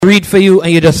read for you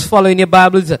and you just follow in your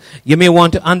Bibles, you may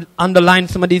want to underline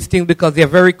some of these things because they're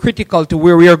very critical to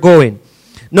where we are going.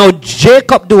 Now,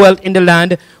 Jacob dwelt in the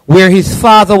land where his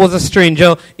father was a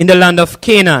stranger, in the land of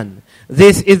Canaan.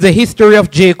 This is the history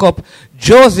of Jacob.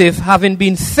 Joseph, having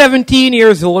been 17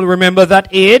 years old, remember that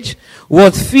age,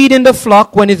 was feeding the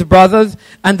flock when his brothers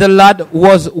and the lad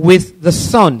was with the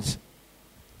sons.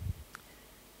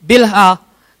 Bilhah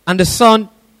and the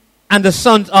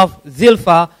sons of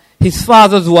Zilpah, his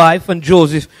father's wife, and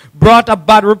Joseph brought a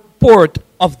bad report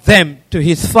of them to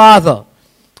his father.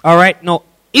 All right, now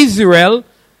Israel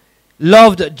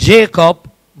loved Jacob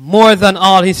more than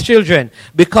all his children,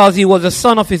 because he was a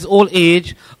son of his old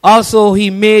age. Also, he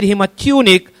made him a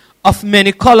tunic of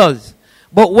many colors.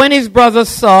 But when his brothers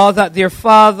saw that their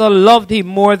father loved him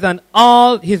more than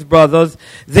all his brothers,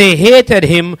 they hated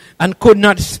him and could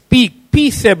not speak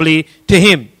peaceably to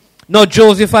him. Now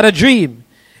Joseph had a dream,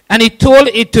 and he told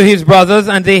it to his brothers,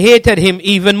 and they hated him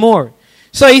even more.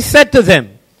 So he said to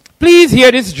them, "Please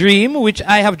hear this dream which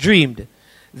I have dreamed.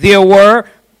 There were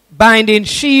binding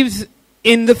sheaves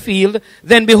in the field.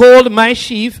 Then behold, my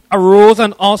sheaf arose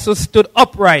and also stood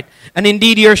upright. And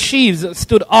indeed your sheaves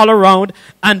stood all around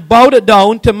and bowed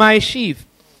down to my sheaf."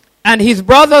 And his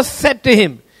brothers said to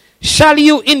him, "Shall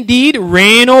you indeed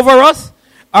reign over us?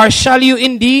 Or shall you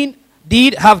indeed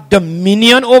have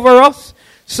dominion over us?"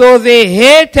 So they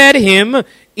hated him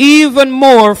even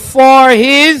more for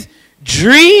his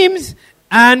dreams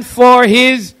and for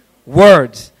his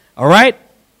words. All right?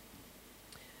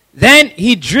 Then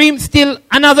he dreamed still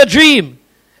another dream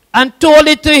and told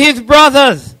it to his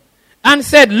brothers and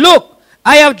said, "Look,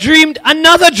 I have dreamed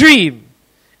another dream.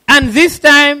 And this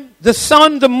time the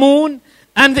sun, the moon,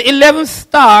 and the 11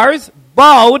 stars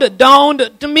bowed down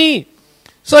to me."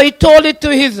 So he told it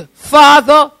to his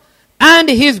father and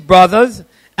his brothers,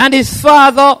 and his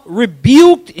father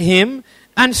rebuked him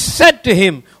and said to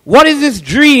him, "What is this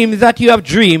dream that you have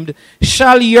dreamed?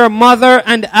 Shall your mother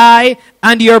and I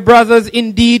and your brothers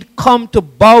indeed come to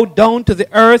bow down to the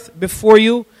earth before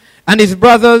you?" And his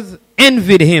brothers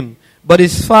envied him, but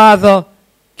his father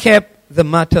kept the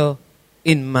matter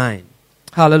in mind.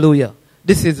 Hallelujah.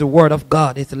 This is the word of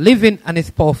God. It's living and it's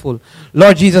powerful.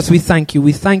 Lord Jesus, we thank you.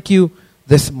 We thank you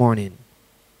this morning.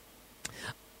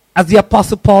 As the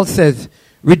Apostle Paul says,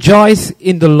 rejoice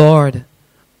in the Lord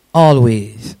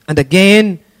always. And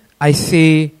again, I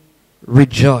say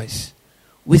rejoice.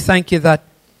 We thank you that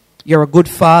you're a good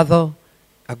father,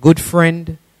 a good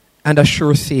friend, and a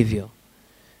sure savior.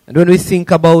 And when we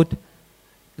think about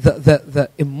the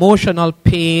emotional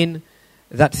pain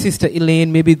that Sister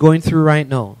Elaine may be going through right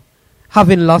now,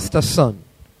 having lost a son,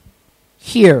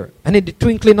 here, and in the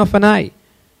twinkling of an eye,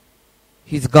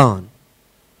 he's gone.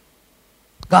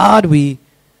 God, we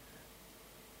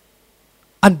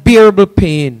unbearable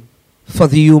pain for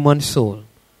the human soul.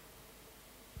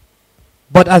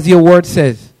 But as your word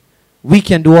says, we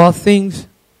can do all things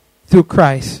through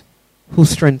Christ who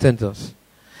strengthens us.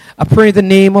 I pray in the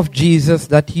name of Jesus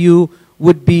that you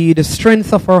would be the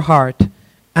strength of her heart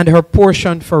and her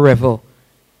portion forever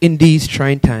in these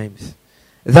trying times.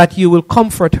 That you will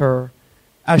comfort her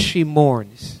as she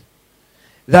mourns.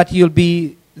 That you'll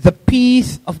be the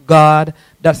peace of God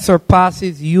that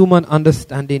surpasses human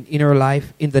understanding in her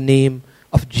life in the name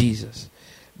of Jesus.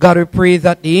 God, we pray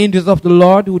that the angels of the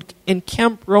Lord would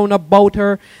encamp round about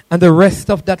her and the rest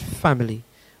of that family.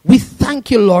 We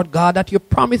thank you, Lord God, that you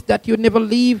promised that you never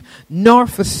leave nor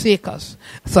forsake us.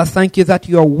 So I thank you that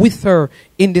you are with her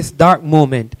in this dark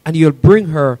moment and you'll bring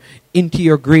her into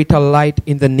your greater light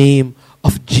in the name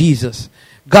of Jesus.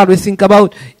 God, we think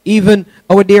about even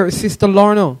our dear sister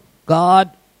Lorna,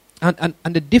 God, and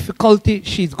the difficulty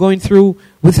she's going through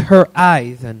with her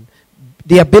eyes and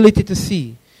the ability to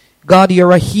see. God,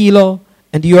 you're a healer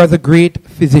and you are the great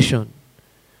physician.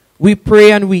 We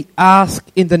pray and we ask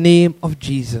in the name of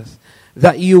Jesus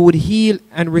that you would heal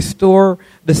and restore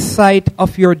the sight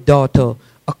of your daughter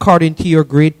according to your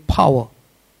great power.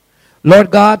 Lord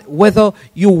God, whether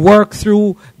you work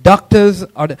through doctors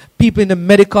or the people in the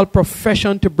medical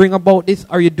profession to bring about this,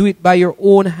 or you do it by your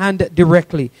own hand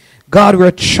directly, God, we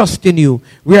are trusting you,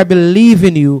 we are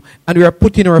believing you, and we are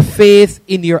putting our faith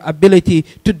in your ability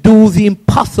to do the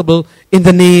impossible in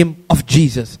the name of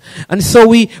Jesus. And so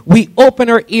we open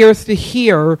our ears to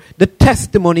hear the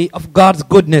testimony of God's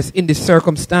goodness in this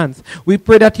circumstance. We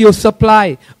pray that you'll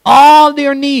supply all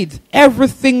their needs,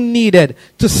 everything needed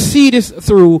to see this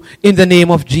through in the name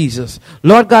of Jesus.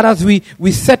 Lord God, as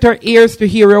we set our ears to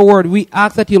hear your word, we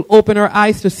ask that you'll open our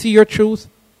eyes to see your truth.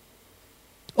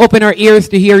 Open our ears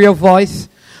to hear your voice.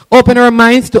 Open our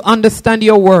minds to understand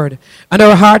your word and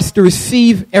our hearts to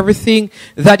receive everything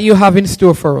that you have in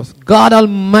store for us. God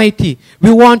Almighty,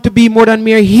 we want to be more than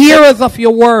mere hearers of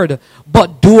your word,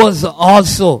 but doers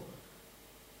also.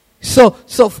 So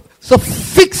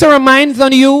fix our minds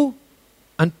on you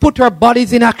and put our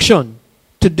bodies in action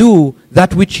to do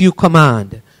that which you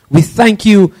command. We thank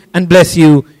you and bless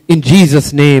you in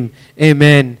Jesus' name.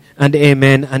 Amen and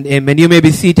amen and amen. You may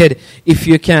be seated if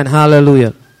you can.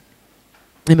 Hallelujah.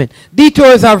 Amen.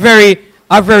 Detours are very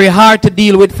hard to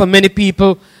deal with for many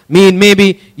people. I mean,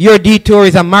 maybe your detour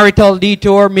is a marital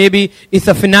detour. Maybe it's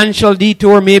a financial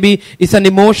detour. Maybe it's an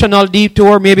emotional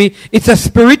detour. Maybe it's a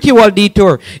spiritual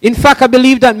detour. In fact, I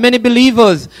believe that many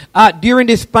believers during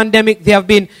this pandemic, they have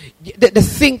been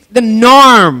the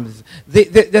norms,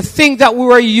 the things that we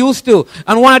were used to.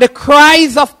 And one of the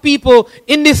cries of people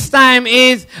in this time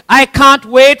is, I can't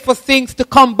wait for things to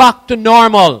come back to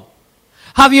normal.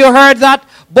 Have you heard that?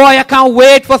 Boy, I can't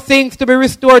wait for things to be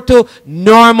restored to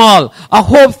normal. I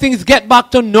hope things get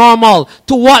back to normal,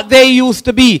 to what they used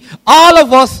to be. All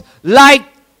of us like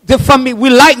we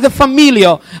like the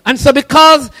familiar. And so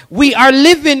because we are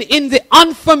living in the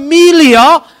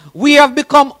unfamiliar, we have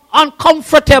become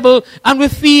uncomfortable and we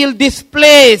feel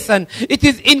displaced and it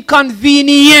is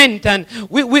inconvenient and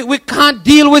we can't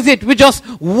deal with it. We just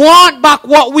want back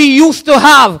what we used to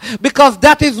have because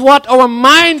that is what our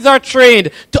minds are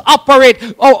trained to operate.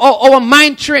 Our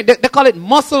mind trained, they call it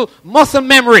muscle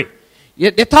memory.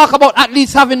 They talk about at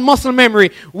least having muscle memory,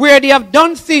 where they have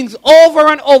done things over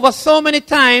and over so many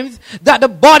times that the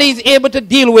body is able to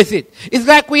deal with it. It's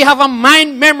like we have a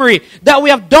mind memory that we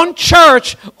have done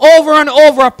church over and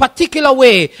over a particular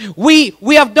way.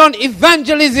 We have done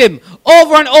evangelism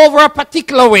over and over a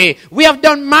particular way. We have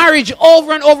done marriage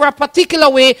over and over a particular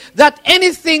way, that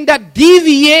anything that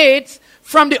deviates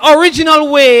from the original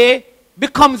way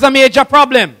becomes a major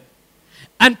problem.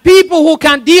 And people who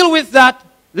can deal with that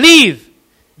leave.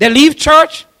 They leave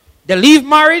church, they leave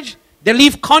marriage, they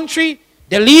leave country,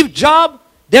 they leave job,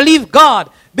 they leave God.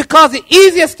 Because the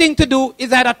easiest thing to do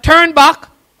is either turn back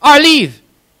or leave.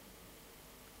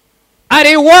 Either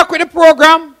you work with the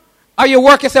program or you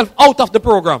work yourself out of the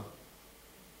program.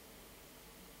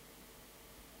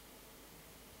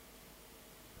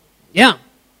 Yeah.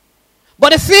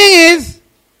 But the thing is,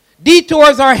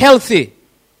 detours are healthy.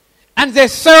 And they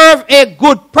serve a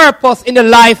good purpose in the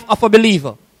life of a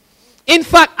believer. In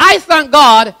fact, I thank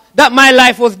God that my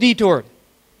life was detoured.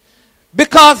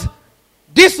 Because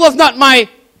this was not my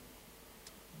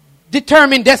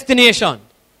determined destination.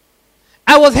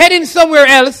 I was heading somewhere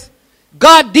else.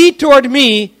 God detoured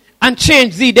me and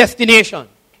changed the destination.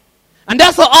 And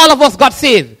that's how all of us got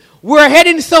saved. We were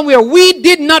heading somewhere. We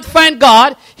did not find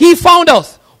God. He found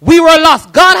us. We were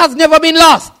lost. God has never been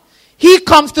lost. He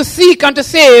comes to seek and to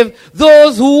save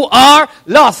those who are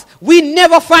lost. We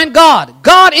never find God.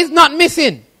 God is not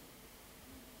missing.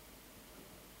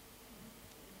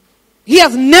 He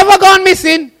has never gone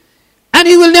missing, and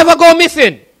he will never go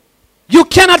missing. You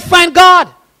cannot find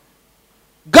God.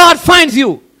 God finds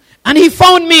you. And he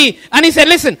found me, and he said,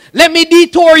 listen, let me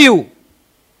detour you.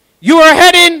 You are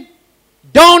heading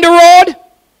down the road.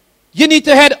 You need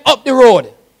to head up the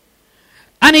road.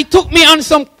 And he took me on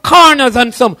some corners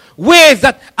and some ways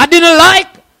that I didn't like,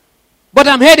 but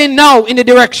I'm heading now in the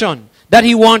direction that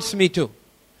he wants me to.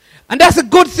 And that's a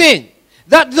good thing.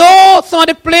 That though some of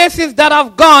the places that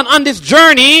I've gone on this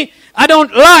journey I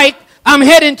don't like, I'm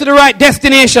heading to the right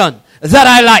destination that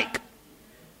I like.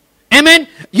 Amen?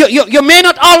 You may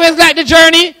not always like the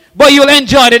journey, but you'll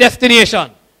enjoy the destination.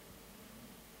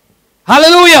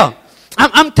 Hallelujah.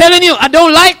 I'm telling you, I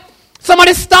don't like some of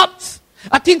the stops.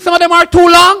 I think some of them are too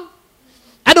long.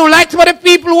 I don't like some of the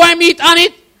people who I meet on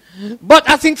it. But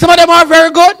I think some of them are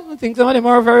very good. I think some of them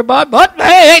are very bad. But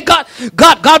hey,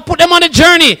 God put them on a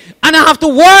journey. And I have to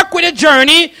work with the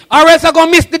journey or else I'm going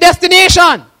to miss the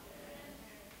destination.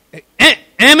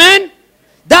 Amen?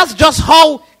 That's just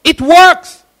how it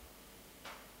works.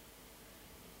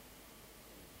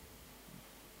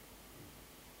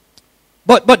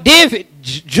 But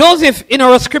Joseph in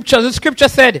our scripture, the scripture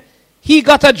said he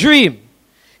got a dream.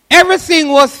 Everything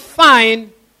was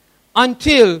fine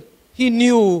until he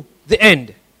knew the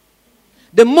end.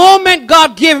 The moment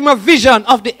God gave him a vision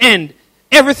of the end,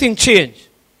 everything changed.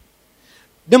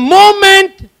 The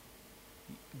moment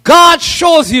God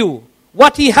shows you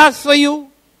what he has for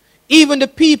you, even the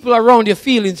people around your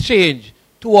feelings change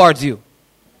towards you.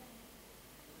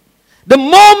 The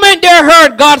moment they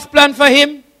heard God's plan for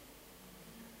him,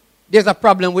 there's a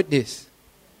problem with this.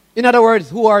 In other words,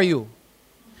 who are you?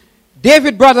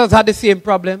 David's brothers had the same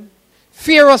problem.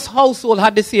 Pharaoh's household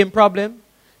had the same problem.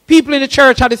 People in the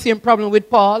church had the same problem with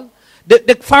Paul.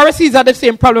 The Pharisees had the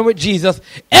same problem with Jesus.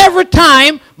 Every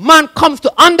time man comes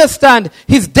to understand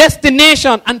his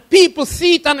destination and people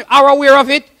see it and are aware of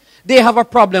it, they have a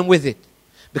problem with it.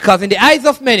 Because in the eyes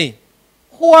of many,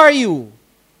 who are you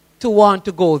to want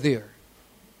to go there?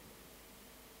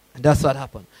 And that's what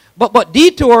happened. But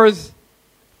detours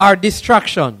are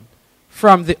distraction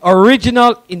from the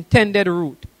original intended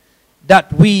route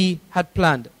that we had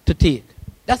planned to take.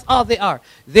 That's all they are.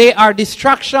 They are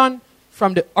distraction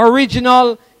from the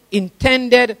original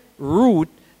intended route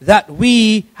that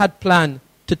we had planned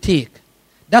to take.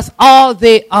 That's all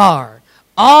they are.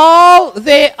 All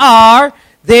they are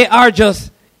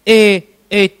just a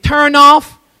turn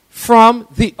off from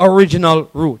the original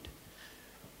route.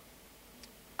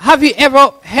 Have you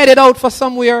ever headed out for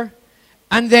somewhere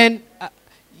and then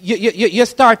you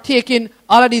start taking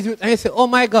all of these routes and you say, oh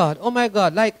my God,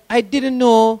 like I didn't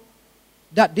know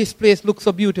that this place looks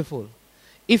so beautiful.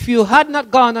 If you had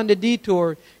not gone on the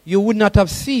detour, you would not have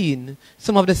seen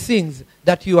some of the things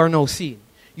that you are now seeing.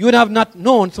 You would have not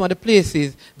known some of the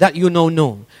places that you now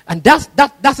know. And that's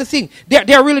the thing.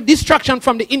 They're really distraction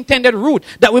from the intended route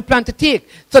that we plan to take.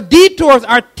 So detours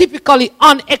are typically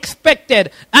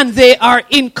unexpected and they are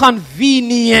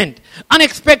inconvenient.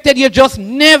 Unexpected, you just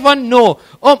never know.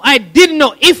 I didn't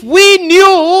know. If we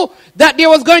knew that there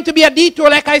was going to be a detour,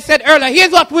 like I said earlier,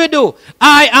 here's what we do.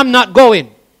 I am not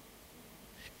going.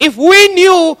 If we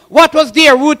knew what was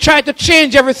there, we would try to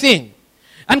change everything.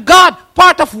 And God,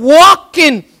 part of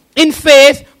walking in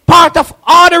faith, part of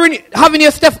having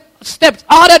your steps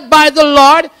ordered by the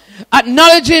Lord,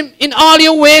 acknowledge Him in all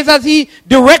your ways as He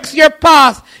directs your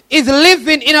path, is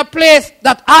living in a place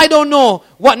that I don't know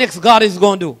what next God is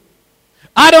going to do.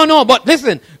 I don't know, but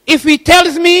listen, if He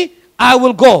tells me, I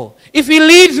will go. If He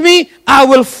leads me, I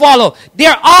will follow.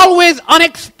 They're always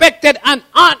unexpected and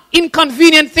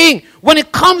inconvenient thing when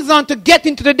it comes on to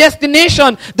getting to the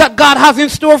destination that God has in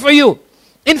store for you.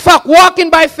 In fact, walking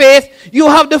by faith, you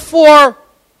have the four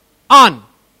on.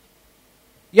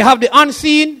 You have the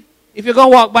unseen if you're going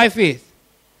to walk by faith.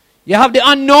 You have the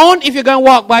unknown if you're going to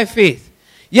walk by faith.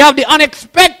 You have the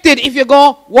unexpected if you're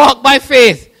going to walk by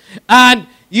faith. And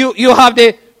you have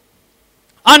the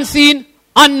unseen,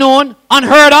 unknown,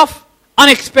 unheard of,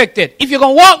 unexpected. If you're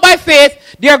going to walk by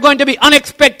faith, there are going to be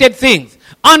unexpected things,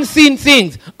 unseen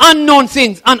things, unknown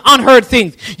things, and unheard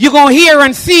things. You're going to hear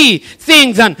and see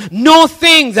things and know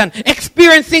things and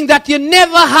experience things that you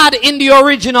never had in the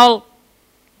original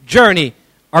journey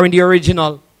or in the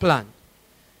original plan.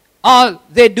 All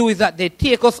they do is that they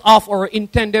take us off our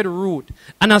intended route.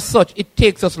 And as such, it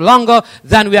takes us longer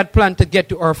than we had planned to get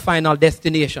to our final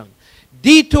destination.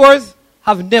 Detours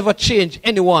have never changed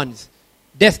anyone's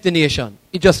destination.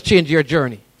 It just changed your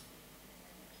journey.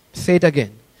 Say it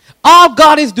again. All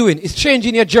God is doing is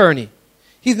changing your journey.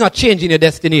 He's not changing your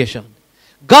destination.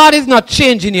 God is not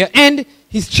changing your end.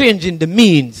 He's changing the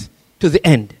means to the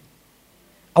end.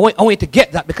 I want you to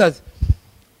get that, because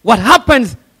what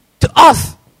happens to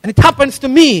us, and it happens to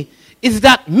me, is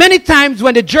that many times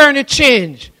when the journey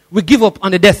changes, we give up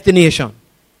on the destination.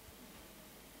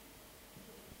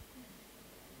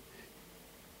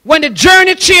 When the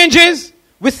journey changes,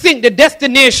 we think the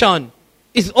destination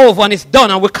is over and it's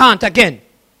done and we can't again.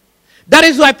 That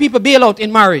is why people bail out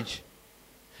in marriage.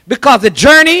 Because the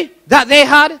journey that they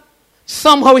had,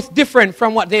 somehow is different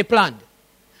from what they planned.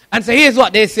 And so here's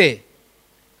what they say.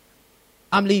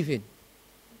 I'm leaving.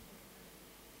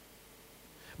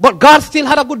 But God still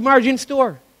had a good marriage in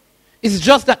store. It's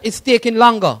just that it's taking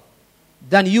longer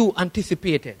than you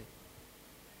anticipated.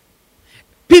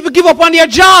 People give up on their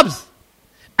jobs.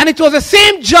 And it was the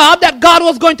same job that God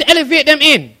was going to elevate them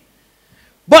in.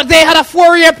 But they had a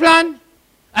 4-year plan,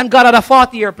 and God had a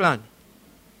 40-year plan.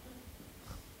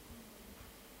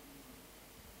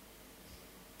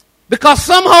 Because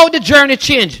somehow the journey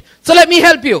changed. So let me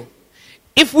help you.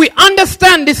 If we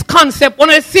understand this concept, one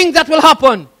of the things that will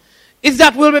happen is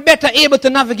that we'll be better able to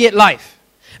navigate life.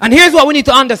 And here's what we need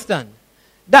to understand.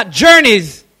 That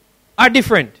journeys are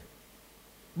different,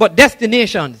 but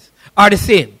destinations are the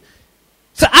same.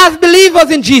 So as believers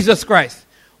in Jesus Christ,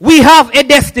 we have a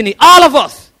destiny, all of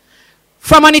us.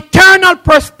 From an eternal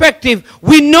perspective,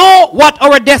 we know what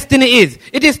our destiny is.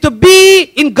 It is to be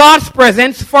in God's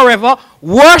presence forever,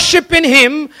 worshiping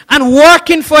Him and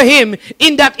working for Him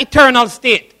in that eternal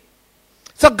state.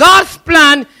 So God's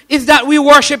plan is that we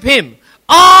worship Him.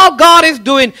 All God is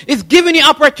doing is giving you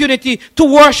opportunity to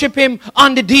worship Him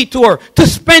on the detour, to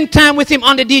spend time with Him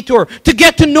on the detour, to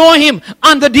get to know Him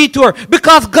on the detour.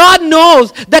 Because God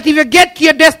knows that if you get to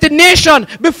your destination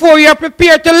before you're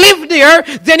prepared to live there,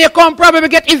 then you can probably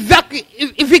get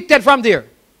evicted from there.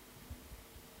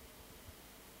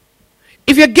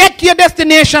 If you get to your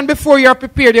destination before you're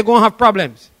prepared, you're going to have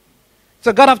problems.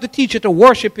 So God have to teach you to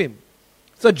worship him.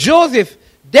 So Joseph's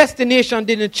destination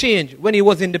didn't change when he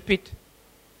was in the pit.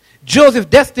 Joseph's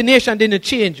destination didn't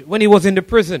change when he was in the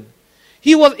prison.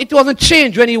 It wasn't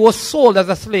changed when he was sold as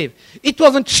a slave. It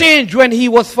wasn't changed when he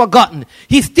was forgotten.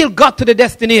 He still got to the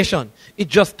destination. It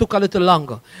just took a little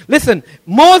longer. Listen,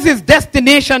 Moses'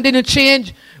 destination didn't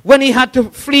change when he had to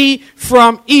flee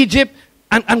from Egypt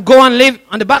and go and live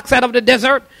on the backside of the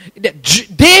desert.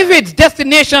 David's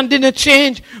destination didn't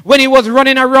change when he was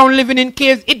running around living in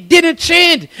caves. It didn't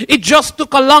change. It just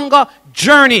took a longer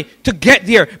journey to get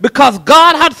there, because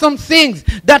God had some things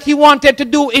that he wanted to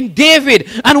do in David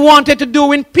and wanted to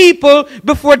do in people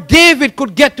before David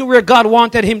could get to where God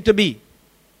wanted him to be.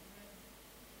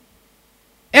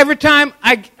 Every time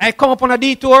I come up on a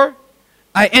detour,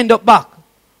 I end up back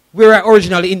where I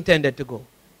originally intended to go.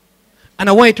 And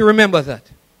I want you to remember that.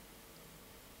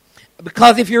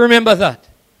 Because if you remember that,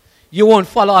 you won't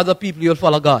follow other people, you'll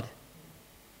follow God.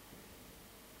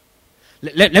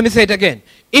 Let me say it again.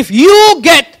 If you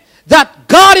get that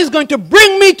God is going to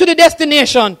bring me to the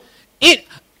destination,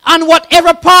 on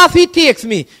whatever path he takes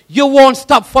me, you won't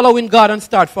stop following God and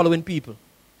start following people.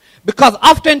 Because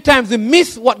oftentimes we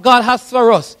miss what God has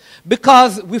for us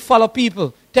because we follow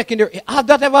people. Has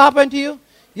that ever happened to you?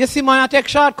 You see man, I take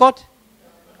shortcut.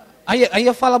 And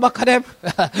you follow back at them.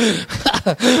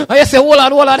 And you say, hold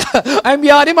on. I'm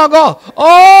behind him, I go.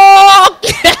 Oh,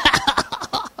 okay.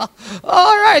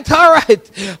 All right.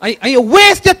 And you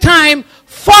waste your time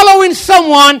following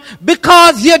someone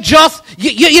because you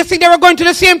think they were going to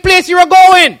the same place you were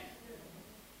going.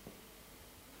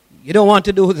 You don't want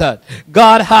to do that.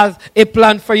 God has a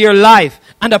plan for your life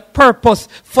and a purpose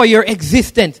for your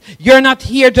existence. You're not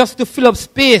here just to fill up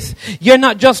space. You're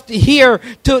not just here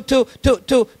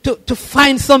to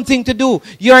find something to do.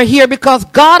 You're here because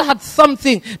God had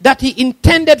something that he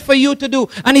intended for you to do,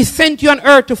 and he sent you on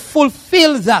earth to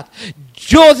fulfill that.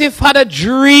 Joseph had a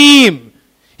dream.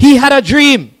 He had a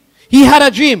dream.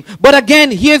 But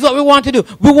again, here's what we want to do.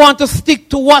 We want to stick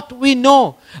to what we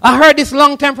know. I heard this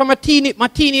long time from my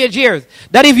teenage years,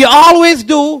 that if you always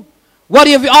do what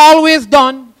you've always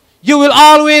done, you will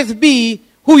always be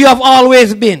who you have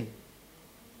always been.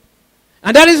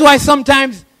 And that is why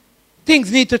sometimes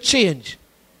things need to change.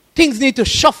 Things need to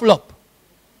shuffle up.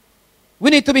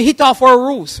 We need to be hit off our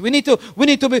roofs. Things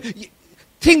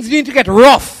need to get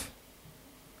rough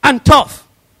and tough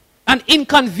and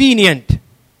inconvenient.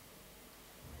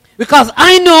 Because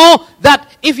I know that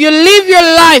if you live your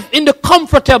life in the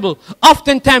comfortable,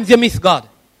 oftentimes you miss God.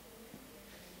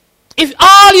 If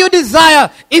all you desire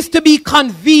is to be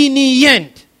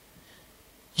convenient,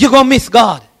 you're going to miss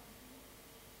God.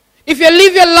 If you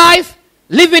live your life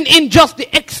living in just the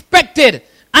expected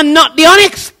and not the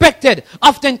unexpected,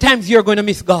 oftentimes you're going to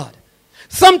miss God.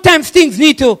 Sometimes things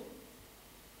need to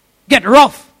get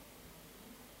rough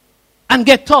and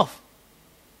get tough.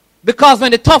 Because when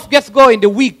the tough gets going, the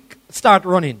weak start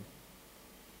running.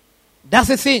 That's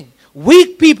the thing.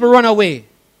 Weak people run away.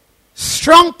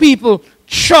 Strong people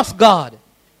trust God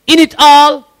in it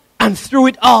all and through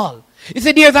it all. You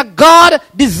see, there's a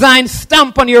God-designed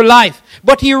stamp on your life,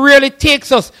 but he really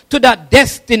takes us to that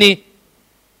destiny.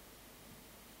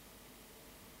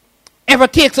 Ever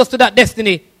takes us to that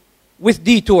destiny with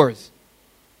detours.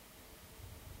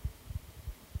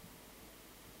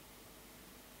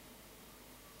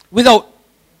 Without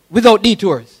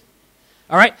detours.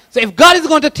 All right? So if God is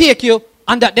going to take you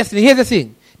on that destiny, here's the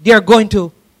thing. There are going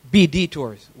to be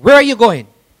detours. Where are you going?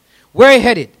 Where are you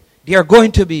headed? There are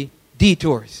going to be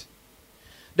detours.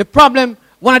 The problem,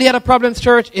 one of the other problems,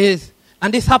 church, is,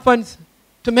 and this happens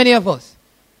to many of us.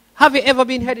 Have you ever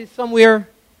been headed somewhere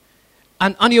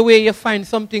and on your way you find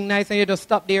something nice and you just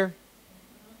stop there?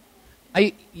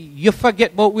 You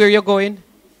forget about where you're going?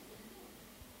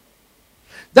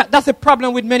 That's a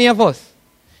problem with many of us.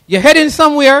 You're heading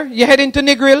somewhere, you're heading to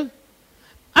Negril,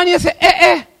 and you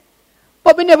say,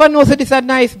 but we never know that this is a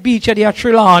nice beach at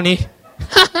Trelawney.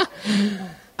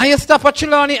 And you stop at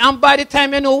Trelawney, and by the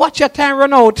time you know, watch your time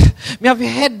run out, you have your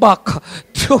head back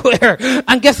to where.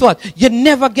 And guess what? You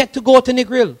never get to go to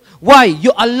Negril. Why?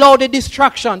 You allow the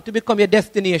distraction to become your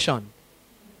destination.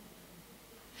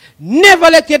 Never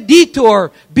let your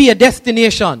detour be a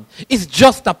destination. It's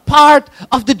just a part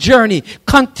of the journey.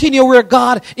 Continue where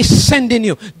God is sending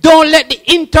you. Don't let the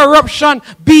interruption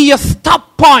be your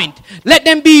stop point. Let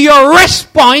them be your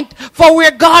rest point for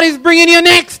where God is bringing you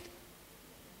next.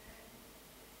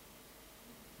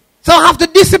 So I have to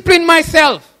discipline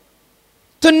myself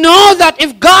to know that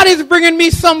if God is bringing me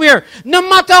somewhere, no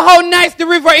matter how nice the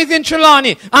river is in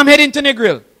Trelawney, I'm heading to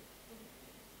Negril.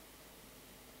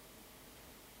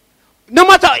 No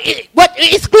matter what,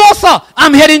 it's closer.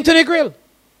 I'm heading to the grill.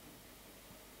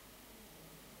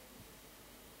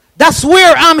 That's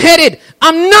where I'm headed.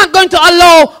 I'm not going to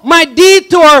allow my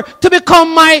detour to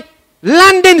become my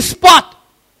landing spot.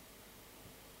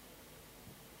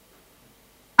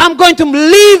 I'm going to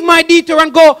leave my detour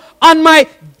and go on my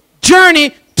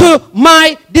journey to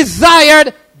my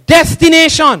desired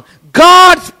destination.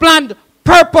 God's planned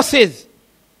purposes.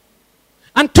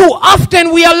 And too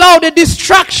often we allow the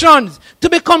distractions to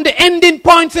become the ending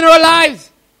points in our lives.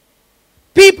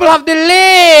 People have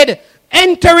delayed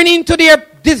entering into their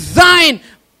design,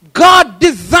 God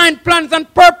designed plans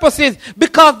and purposes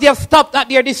because they have stopped at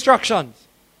their distractions.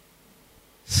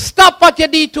 Stop at your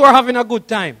detour having a good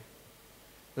time.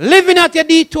 Living at your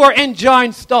detour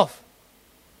enjoying stuff.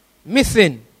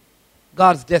 Missing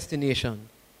God's destination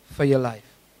for your life.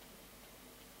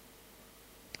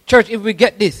 Church, if we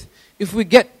get this, if we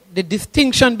get the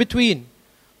distinction between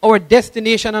our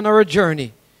destination and our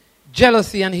journey,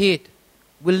 jealousy and hate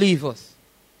will leave us.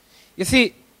 You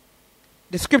see,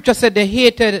 the scripture said they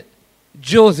hated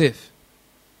Joseph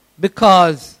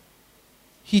because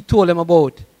he told them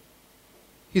about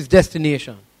his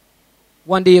destination.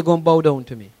 One day you're going to bow down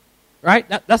to me. Right?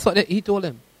 That's what he told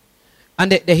them.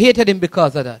 And they hated him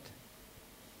because of that.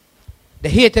 They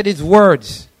hated his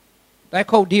words.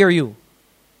 Like, how dare you?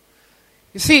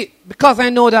 You see, because I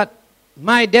know that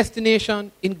my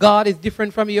destination in God is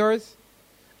different from yours,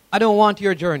 I don't want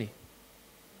your journey.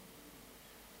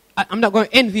 I'm not going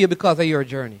to envy you because of your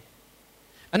journey.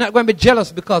 I'm not going to be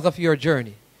jealous because of your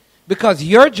journey. Because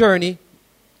your journey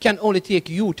can only take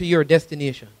you to your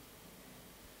destination.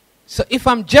 So if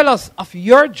I'm jealous of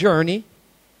your journey,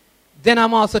 then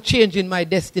I'm also changing my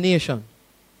destination.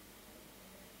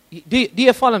 Do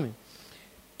you follow me?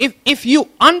 If you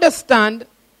understand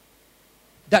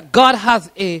that God has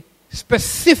a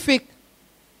specific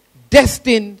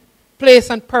destined place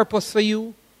and purpose for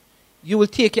you, you will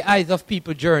take your eyes off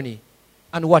people's journey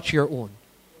and watch your own.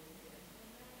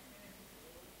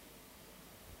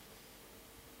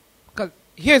 Because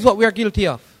here's what we are guilty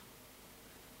of.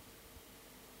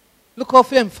 Look how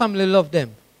them family love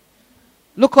them.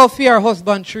 Look how fair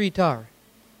husband treat her.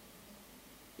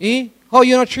 How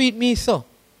you not treat me so?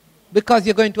 Because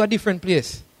you're going to a different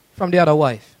place from the other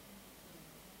wife.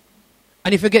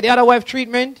 And if you get the other wife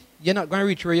treatment, you're not going to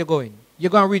reach where you're going. You're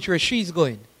going to reach where she's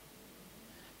going.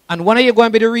 And one of you going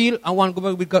to be the real and one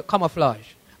going to be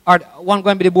camouflage. Or one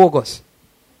going to be the bogus.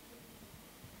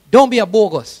 Don't be a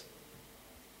bogus.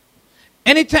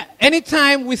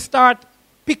 Anytime we start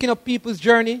picking up people's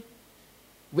journey,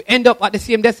 we end up at the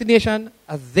same destination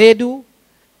as they do,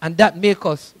 and that makes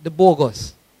us the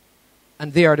bogus.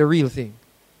 And they are the real thing.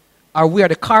 Or we are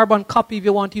the carbon copy, if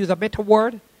you want to use a better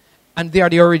word, and they are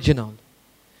the original.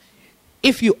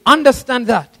 If you understand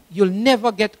that, you'll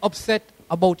never get upset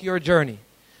about your journey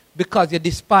because you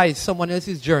despise someone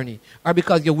else's journey or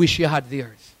because you wish you had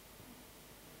theirs.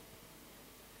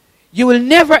 You will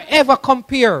never ever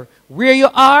compare where you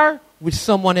are with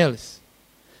someone else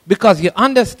because you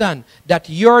understand that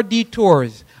your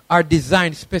detours are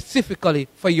designed specifically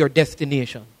for your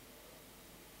destination.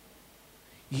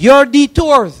 Your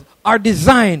detours are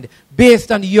designed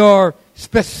based on your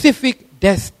specific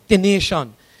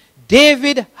destination.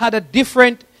 David had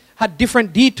different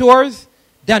detours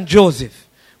than Joseph.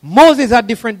 Moses had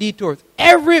different detours.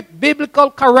 Every biblical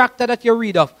character that you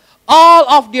read of, all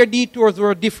of their detours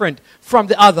were different from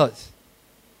the others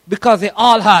because they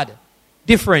all had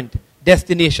different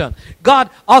destination. God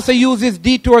also uses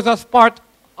detours as part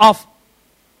of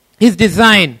his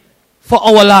design for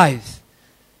our lives.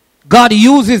 God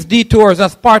uses detours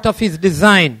as part of his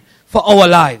design for our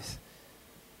lives.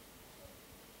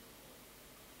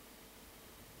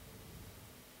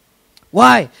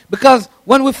 Why? Because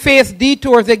when we face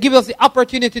detours, they give us the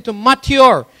opportunity to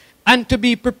mature and to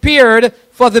be prepared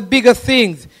for the bigger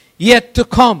things yet to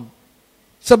come.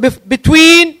 So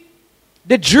between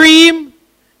the dream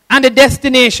and the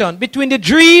destination, between the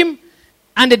dream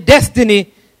and the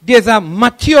destiny, there's a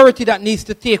maturity that needs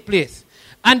to take place.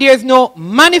 And there's no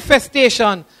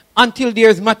manifestation until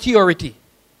there's maturity.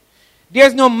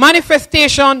 There's no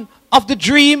manifestation of the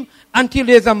dream until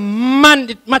there's a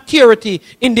maturity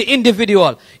in the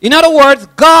individual. In other words,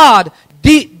 God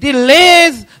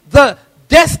delays the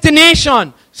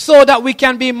destination so that we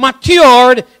can be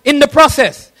matured in the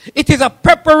process. It is a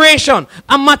preparation,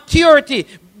 a maturity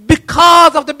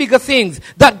because of the bigger things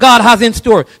that God has in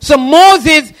store. So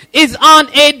Moses is on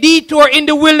a detour in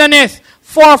the wilderness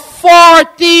for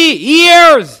 40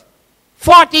 years.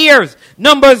 40 years.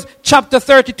 Numbers chapter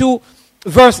 32,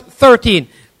 verse 13.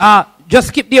 Just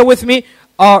skip there with me.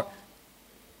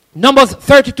 Numbers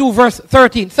 32 verse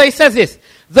 13. So he says this.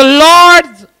 The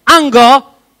Lord's anger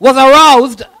was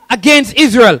aroused against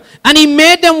Israel, and he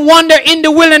made them wander in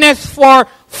the wilderness for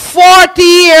 40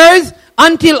 years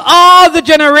until all the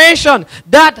generation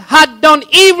that had done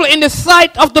evil in the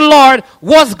sight of the Lord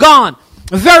was gone.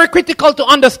 Very critical to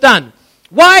understand.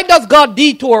 Why does God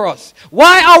detour us?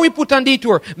 Why are we put on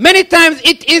detour? Many times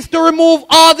it is to remove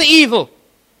all the evil.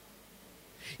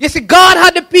 You see, God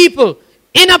had the people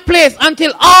in a place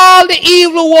until all the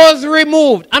evil was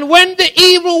removed. And when the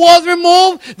evil was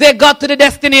removed, they got to the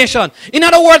destination. In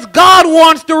other words, God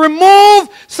wants to remove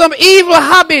some evil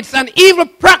habits and evil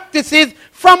practices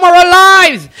from our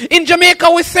lives. In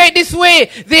Jamaica, we say it this way: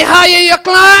 the higher you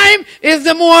climb is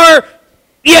the more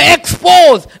you're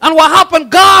exposed. And what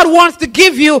happened? God wants to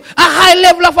give you a high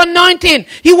level of anointing.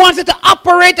 He wants you to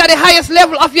operate at the highest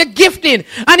level of your gifting.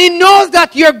 And he knows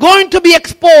that you're going to be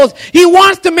exposed. He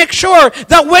wants to make sure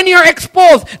that when you're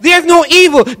exposed, there's no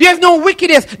evil, there's no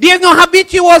wickedness, there's no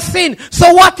habitual sin.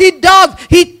 So what he does,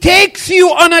 he takes you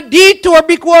on a detour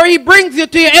before he brings you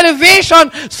to your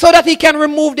elevation so that he can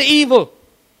remove the evil.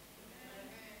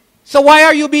 So why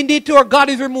are you being detoured? God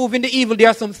is removing the evil. There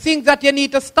are some things that you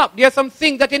need to stop. There are some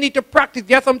things that you need to practice.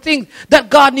 There are some things that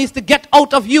God needs to get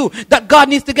out of you, that God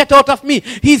needs to get out of me.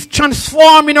 He's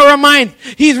transforming our minds.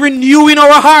 He's renewing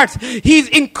our hearts. He's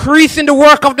increasing the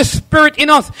work of the Spirit in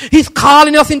us. He's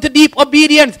calling us into deep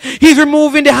obedience. He's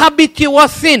removing the habitual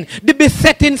sin, the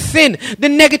besetting sin, the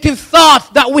negative thoughts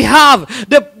that we have,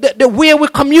 the way we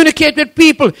communicate with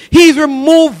people. He's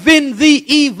removing the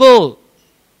evil.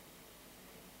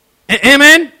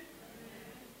 Amen?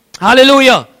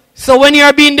 Hallelujah. So when you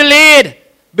are being delayed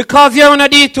because you're on a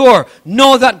detour,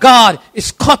 know that God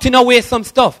is cutting away some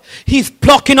stuff. He's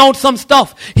plucking out some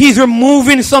stuff. He's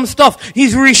removing some stuff.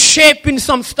 He's reshaping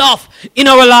some stuff in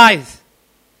our lives.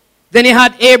 Then he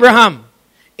had Abraham.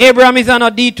 Abraham is on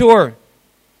a detour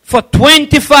for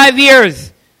 25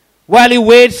 years while he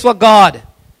waits for God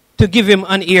to give him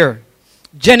an ear.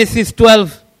 Genesis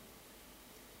 12.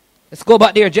 Let's go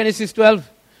back there. Genesis 12.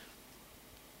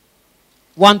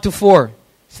 1-4,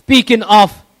 speaking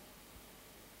of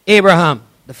Abraham,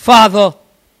 the father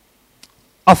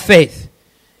of faith.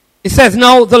 It says,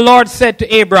 now the Lord said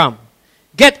to Abraham,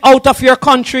 get out of your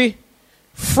country,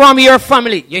 from your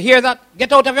family. You hear that?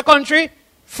 Get out of your country,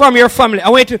 from your family.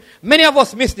 Many of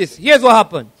us miss this. Here's what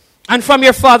happened. And from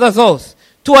your father's house,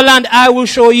 to a land I will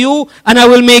show you, and I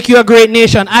will make you a great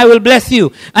nation. I will bless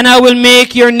you, and I will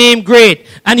make your name great.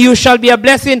 And you shall be a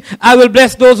blessing. I will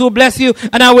bless those who bless you,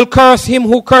 and I will curse him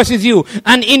who curses you.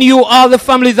 And in you all the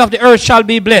families of the earth shall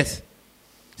be blessed.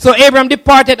 So Abraham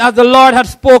departed as the Lord had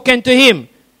spoken to him.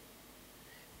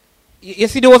 You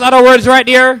see those other words right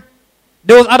there?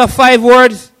 Those other 5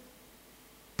 words?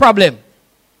 Problem.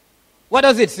 What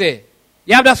does it say?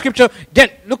 You have that scripture. Then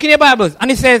look in your Bibles.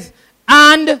 And it says,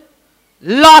 and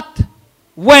Lot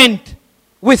went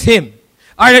with him.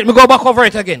 All right, let me go back over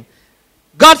it again.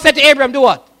 God said to Abraham, do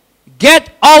what?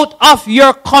 Get out of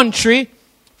your country,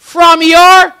 from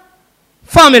your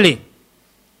family.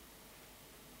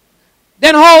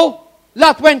 Then how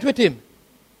Lot went with him?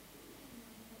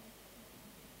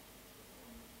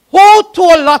 Who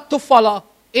told Lot to follow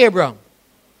Abraham?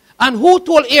 And who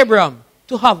told Abraham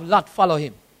to have Lot follow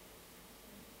him?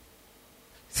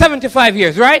 75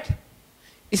 years, right?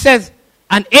 It says,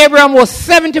 and Abraham was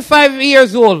 75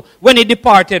 years old when he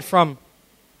departed from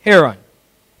Haran.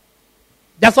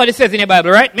 That's what it says in your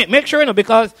Bible, right? Make sure,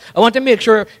 because I want to make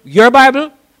sure your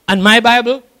Bible and my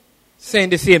Bible saying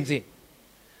the same thing.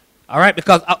 All right?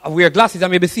 Because I wear glasses, I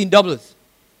may be seeing doubles.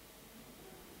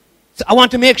 So I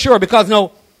want to make sure, because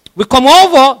now we come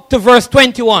over to verse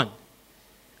 21.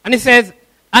 And it says,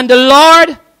 and the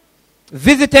Lord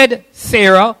visited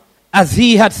Sarah as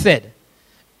he had said.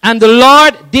 And the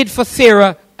Lord did for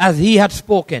Sarah as he had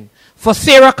spoken. For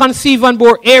Sarah conceived and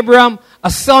bore Abraham a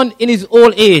son in his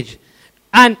old age.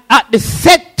 And at the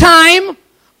set time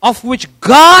of which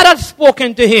God had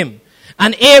spoken to him,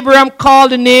 and Abraham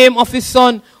called the name of his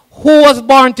son who was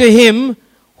born to him,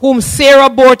 whom Sarah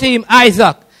bore to him,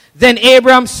 Isaac. Then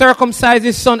Abraham circumcised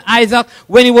his son Isaac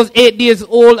when he was 8 years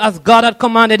old, as God had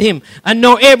commanded him. And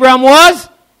now Abraham was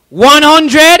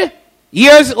 100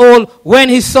 years old when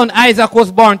his son Isaac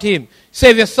was born to him. So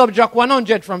if you subtract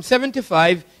 100 from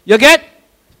 75, you get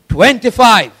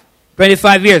 25.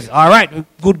 25 years. All right.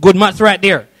 Good maths right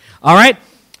there. All right.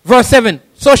 Verse 7.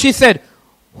 So she said,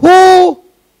 who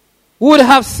would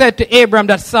have said to Abraham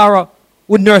that Sarah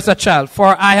would nurse a child?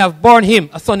 For I have borne him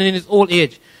a son in his old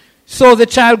age. So the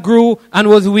child grew and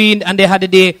was weaned, and they had a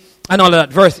day and all of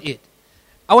that. Verse 8.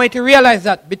 I want you to realize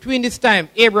that between this time,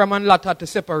 Abraham and Lot had to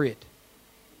separate.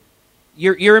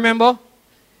 You remember?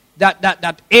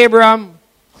 That Abraham,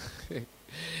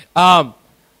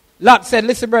 Lot said,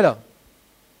 listen, brother,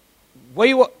 where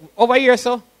you over here,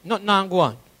 so? Not now, go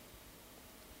on.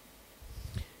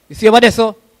 You see over there,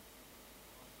 so?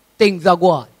 Things are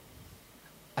going.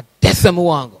 That's where I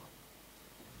want to go.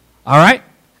 All right?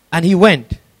 And he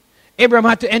went. Abraham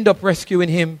had to end up rescuing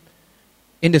him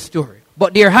in the story.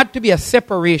 But there had to be a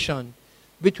separation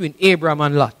between Abraham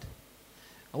and Lot.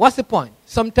 And what's the point?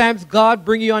 Sometimes God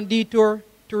bring you on detour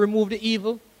to remove the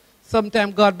evil.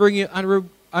 Sometimes God bring you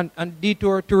on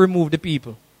detour to remove the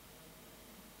people.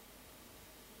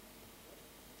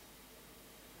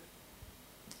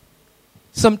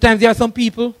 Sometimes there are some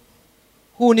people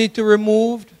who need to be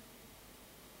removed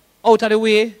out of the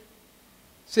way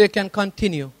so you can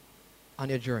continue on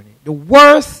your journey. The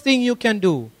worst thing you can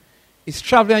do is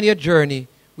travel on your journey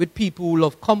with people who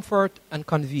love comfort and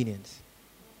convenience.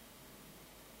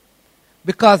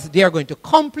 Because they are going to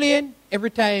complain every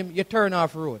time you turn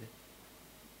off road.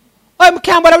 Oh, I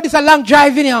can't bother with this a long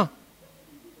drive in here.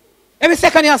 Every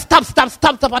second you stop.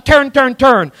 I turn.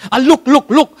 I look.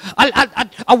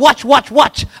 I watch.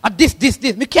 I this.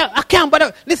 I can't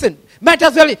bother. Listen, might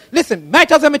as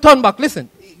well me turn back. Listen,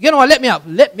 you know what,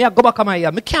 let me go back on my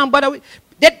ear. Me can't bother with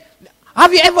that.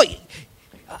 Have you ever...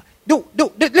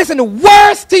 Listen, the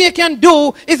worst thing you can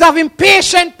do is have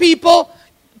impatient people.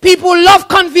 People love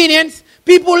convenience.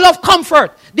 People love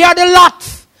comfort. They are the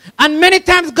lots. And many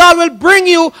times God will bring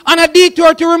you on a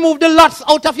detour to remove the lots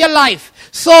out of your life.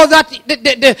 So that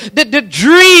the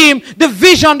dream, the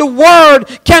vision, the word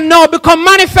can now become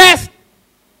manifest.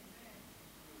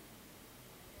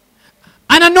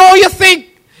 And I know you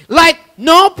think, like,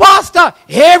 no, pastor,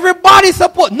 everybody's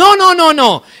supposed...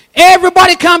 No.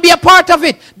 Everybody can be a part of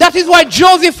it. That is why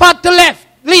Joseph had to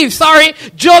leave.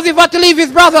 Joseph had to leave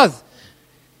his brothers.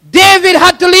 David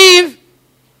had to leave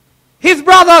his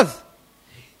brothers.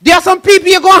 There are some people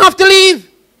you're going to have to leave.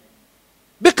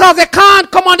 Because they can't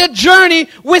come on the journey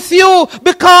with you.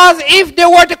 Because if they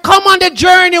were to come on the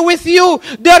journey with you,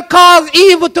 they'll cause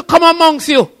evil to come amongst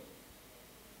you.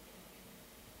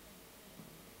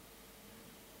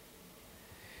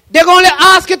 They're going to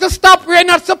ask you to stop where you're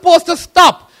not supposed to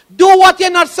stop. Do what you're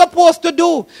not supposed to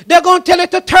do. They're going to tell you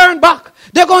to turn back.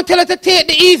 They're going to tell you to take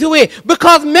the easy way.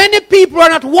 Because many people are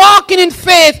not walking in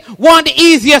faith, want the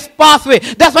easiest pathway.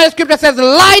 That's why the scripture says,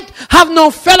 light have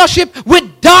no fellowship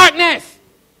with darkness.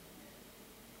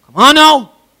 Come on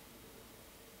now.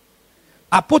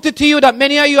 I put it to you that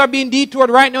many of you are being detoured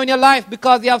right now in your life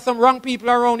because you have some wrong people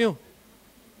around you.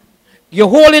 You're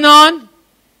holding on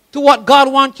to what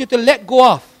God wants you to let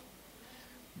go of.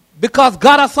 Because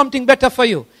God has something better for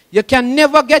you. You can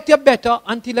never get your better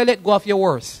until you let go of your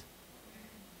worse.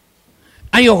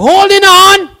 And you're holding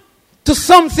on to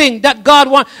something that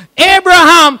God wants.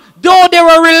 Abraham, though they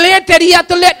were related, he had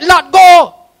to let Lot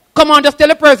go. Come on, just tell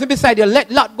the person beside you,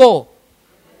 let Lot go.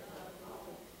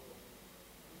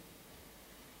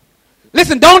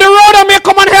 Listen, down the road I may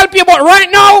come and help you, but right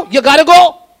now, you got to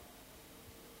go.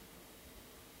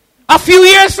 A few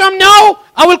years from now,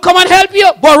 I will come and help you,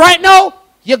 but right now,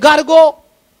 you got to go.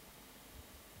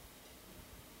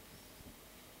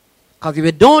 Because if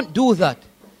you don't do that,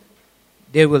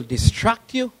 they will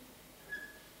distract you.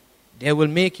 They will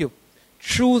make you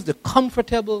choose the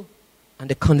comfortable and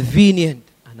the convenient.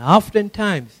 And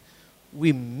oftentimes,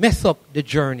 we mess up the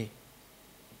journey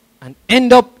and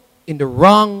end up in the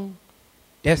wrong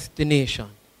destination.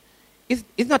 It's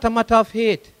not a matter of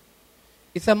hate.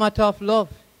 It's a matter of love.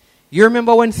 You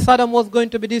remember when Sodom was going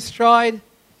to be destroyed?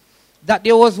 That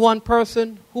there was one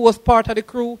person who was part of the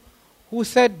crew who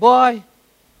said, boy,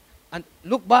 and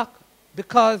look back,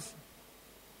 because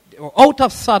they were out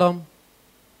of Sodom,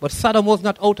 but Sodom was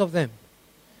not out of them.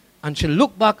 And she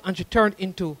looked back and she turned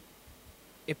into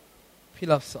a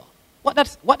pillar of salt. What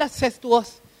that says to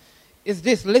us is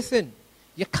this: listen,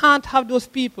 you can't have those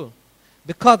people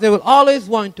because they will always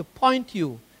want to point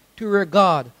you to where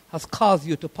God has caused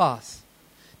you to pass.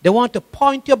 They want to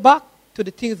point you back to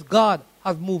the things God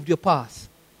has moved you past.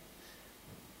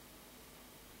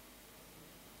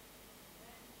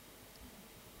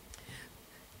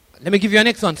 Let me give you an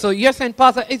next one. So you're saying,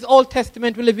 Pastor, it's Old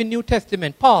Testament, we live in New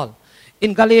Testament. Paul,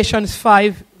 in Galatians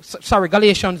 1.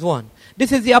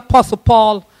 This is the Apostle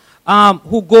Paul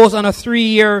who goes on a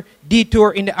 3-year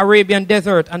detour in the Arabian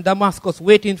desert and Damascus,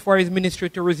 waiting for his ministry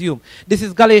to resume. This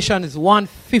is Galatians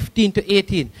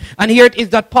 1:15-18. And here it is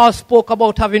that Paul spoke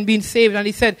about having been saved. And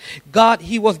he said,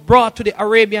 he was brought to the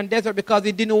Arabian desert because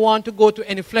he didn't want to go to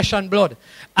any flesh and blood.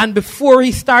 And before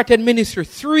he started ministry,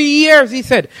 3 years, he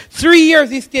said, 3 years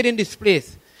he stayed in this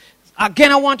place.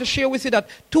 Again, I want to share with you that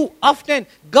too often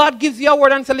God gives you a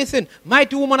word and says, listen,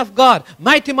 mighty woman of God,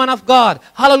 mighty man of God,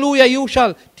 hallelujah, you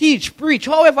shall teach, preach,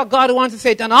 however God wants to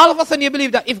say it. And all of a sudden you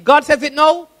believe that if God says it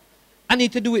now, I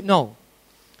need to do it now.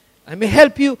 Let me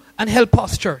help you and help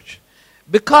us, church.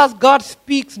 Because God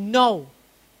speaks no,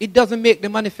 it doesn't make the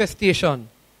manifestation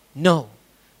no.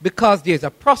 Because there's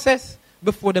a process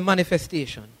before the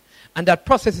manifestation. And that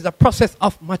process is a process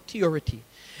of maturity.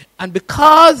 And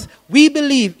because we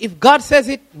believe if God says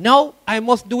it no, I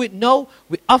must do it no,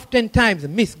 we oftentimes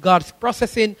miss God's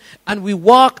processing and we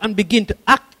walk and begin to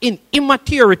act in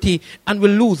immaturity and we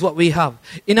lose what we have.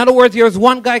 In other words, there's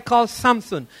one guy called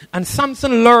Samson, and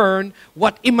Samson learned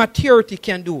what immaturity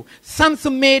can do.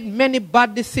 Samson made many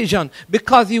bad decisions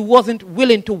because he wasn't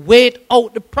willing to wait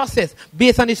out the process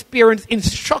based on his parents'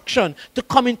 instruction to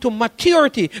come into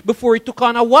maturity before he took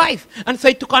on a wife. And so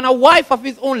he took on a wife of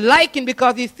his own liking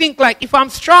because he think like, if I'm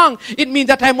strong, it means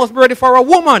that I must be ready for a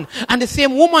woman. And the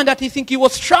same woman that he think he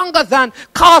was stronger than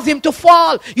caused him to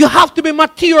fall. You have to be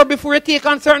mature before you take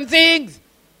on certain things.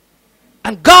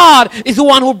 And God is the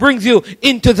one who brings you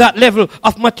into that level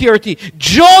of maturity.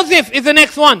 Joseph is the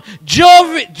next one.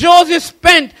 Joseph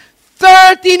spent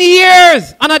 13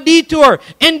 years on a detour,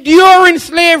 enduring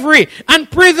slavery and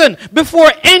prison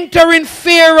before entering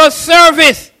Pharaoh's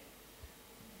service.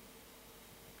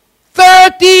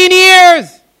 13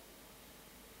 years.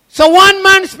 So one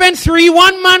man spent 3,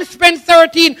 one man spent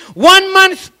 13, one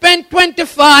man spent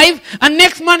 25, and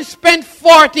next man spent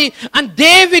 40, and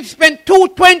David spent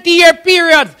 2 20-year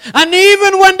periods. And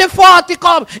even when the 40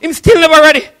 come, him still never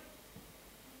ready.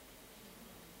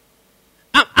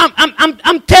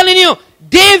 I'm telling you,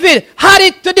 David had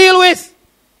it to deal with.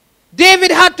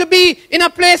 David had to be in a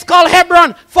place called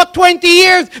Hebron for 20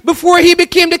 years before he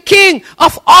became the king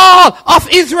of all of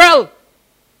Israel.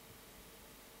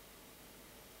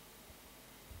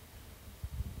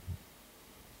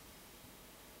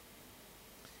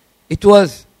 It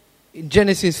was in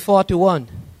Genesis 41,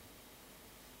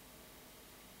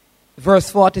 verse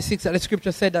 46, that the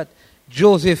scripture said that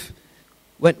Joseph,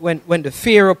 when the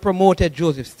Pharaoh promoted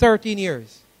Joseph, 13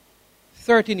 years,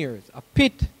 a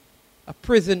pit, a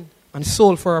prison, and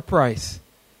sold for a price.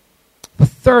 For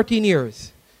 13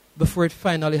 years before it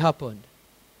finally happened.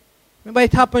 Remember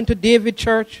it happened to David,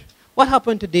 church? What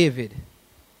happened to David?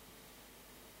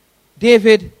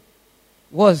 David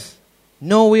was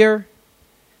nowhere,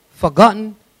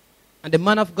 forgotten, and the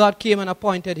man of God came and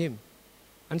appointed him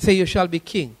and said, you shall be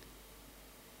king.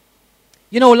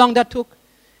 You know how long that took?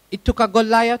 It took a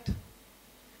Goliath.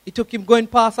 It took him going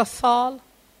past a Saul.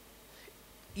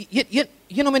 You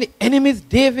know how many enemies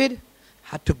David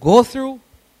had to go through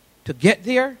to get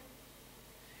there?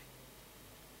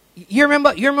 You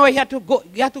remember he had to go,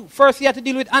 first he had to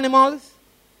deal with animals,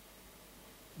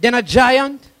 then a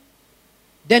giant,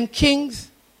 then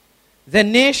kings,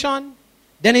 then nation,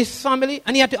 then his family,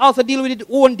 and he had to also deal with his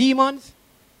own demons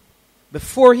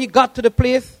before he got to the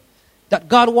place that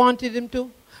God wanted him to.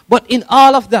 But in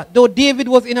all of that, though David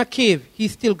was in a cave, he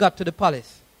still got to the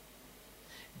palace.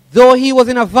 Though he was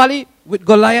in a valley with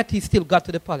Goliath, he still got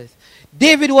to the palace.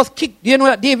 David was kicked. Do you know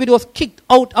that David was kicked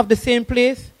out of the same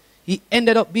place he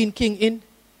ended up being king in?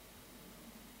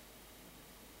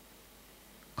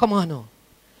 Come on now.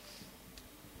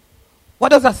 What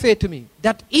does that say to me?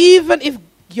 That even if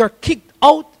you're kicked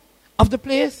out of the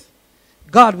place,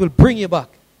 God will bring you back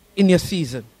in your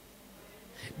season.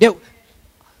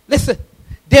 Listen,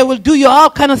 they will do you all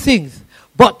kind of things,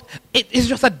 but it is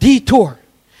just a detour.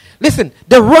 Listen,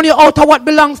 they run you out of what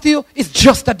belongs to you. It's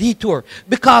just a detour.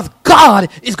 Because God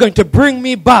is going to bring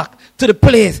me back to the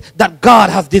place that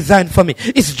God has designed for me.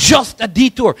 It's just a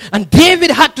detour. And David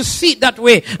had to see it that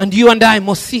way. And you and I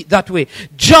must see it that way.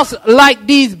 Just like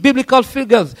these biblical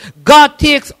figures, God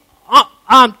takes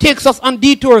us on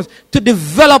detours to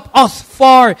develop us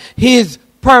for His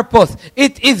purpose.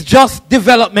 It is just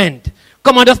development.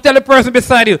 Come on, just tell the person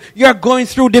beside you, you're going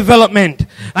through development.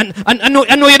 And I know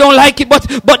you don't like it, but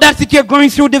that's it, you're going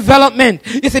through development.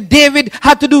 You see, David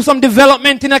had to do some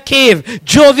development in a cave.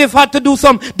 Joseph had to do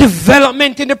some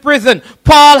development in the prison.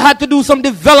 Paul had to do some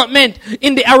development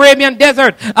in the Arabian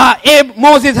desert.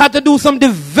 Moses had to do some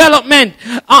development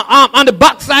on the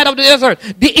backside of the desert.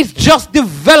 It's just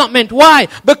development. Why?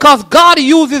 Because God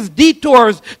uses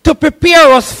detours to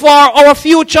prepare us for our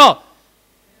future.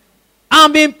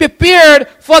 I'm being prepared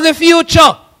for the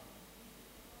future.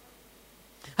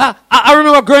 I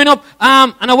remember growing up,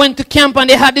 and I went to camp and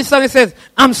they had this song that says,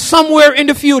 I'm somewhere in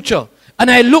the future and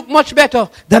I look much better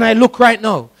than I look right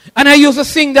now. And I used to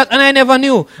sing that and I never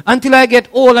knew until I get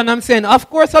old and I'm saying, of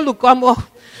course I look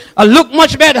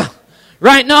much better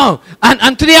right now.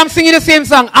 And today I'm singing the same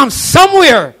song. I'm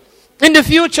somewhere in the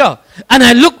future. And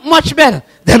I look much better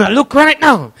than I look right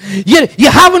now. You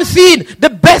haven't seen the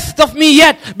best of me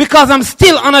yet because I'm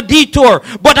still on a detour.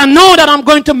 But I know that I'm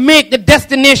going to make the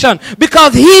destination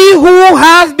because he who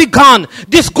has begun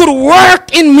this good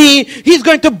work in me, he's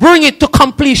going to bring it to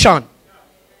completion.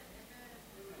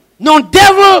 No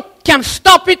devil can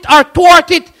stop it or thwart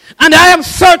it. And I am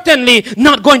certainly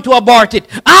not going to abort it.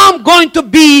 I'm going to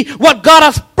be what God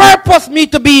has purposed me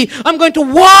to be. I'm going to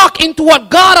walk into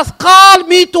what God has called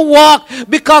me to walk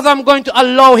because I'm going to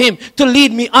allow him to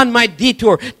lead me on my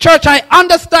detour. Church, I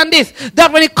understand this,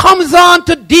 that when it comes on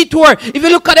to detour, if you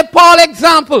look at the Paul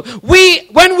example,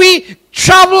 when we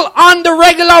travel on the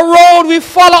regular road, we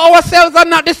follow ourselves and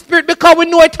not the Spirit because we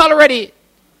know it already.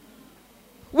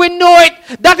 We know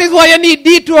it. That is why you need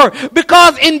detour.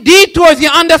 Because in detours you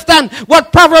understand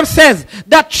what Proverbs says.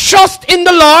 That trust in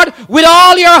the Lord with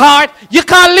all your heart. You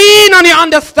can't lean on your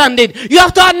understanding. You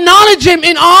have to acknowledge him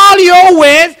in all your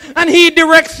ways and he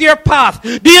directs your path.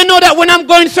 Do you know that when I'm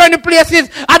going certain places,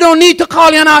 I don't need to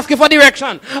call you and ask you for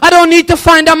direction. I don't need to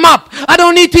find a map. I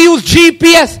don't need to use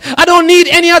GPS. I don't need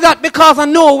any of that because I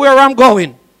know where I'm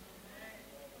going.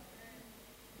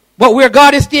 But where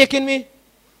God is taking me,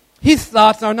 his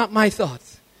thoughts are not my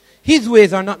thoughts. His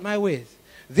ways are not my ways.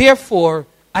 Therefore,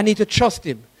 I need to trust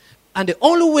him. And the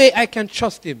only way I can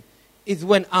trust him is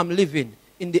when I'm living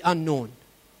in the unknown.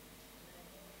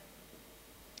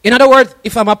 In other words,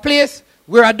 if I'm a place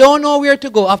where I don't know where to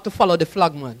go, I have to follow the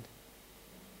flagman.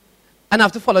 And I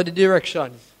have to follow the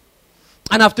directions.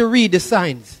 And I have to read the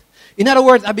signs. In other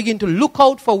words, I begin to look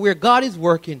out for where God is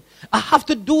working. I have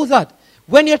to do that.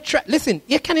 When you're listen,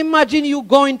 you can imagine you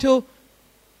going to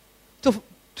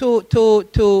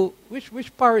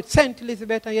which part? St.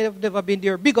 Elizabeth, and you've never been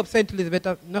there. Big up St.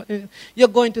 Elizabeth. You're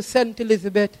going to St.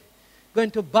 Elizabeth, going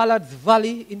to Ballards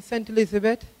Valley in St.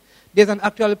 Elizabeth. There's an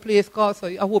actual place called, so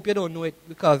I hope you don't know it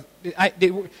because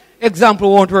the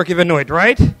example won't work if you know it,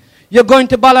 right? You're going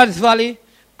to Ballards Valley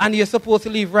and you're supposed to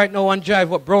leave right now and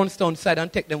drive up Brownstone side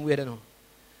and take them where they know.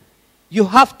 You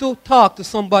have to talk to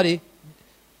somebody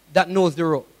that knows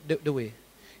the way.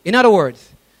 In other words,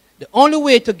 the only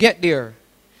way to get there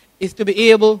is to be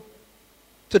able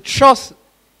to trust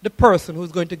the person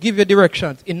who's going to give you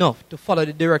directions enough to follow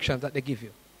the directions that they give you.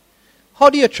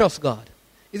 How do you trust God?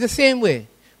 It's the same way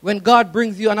when God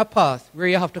brings you on a path where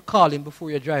you have to call him before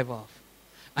you drive off.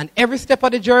 And every step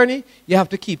of the journey, you have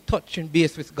to keep touching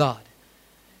base with God.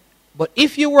 But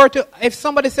if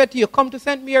somebody said to you, come to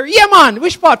St. Mary, yeah man,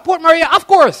 which part? Port Maria, of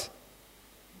course.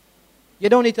 You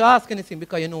don't need to ask anything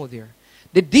because you know there.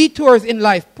 The detours in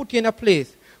life put you in a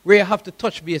place where you have to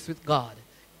touch base with God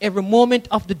every moment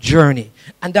of the journey.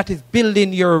 And that is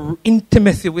building your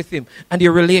intimacy with him and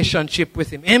your relationship with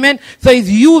him. Amen? So he's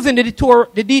using the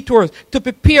detours to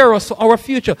prepare us for our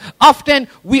future. Often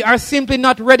we are simply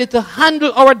not ready to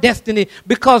handle our destiny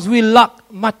because we lack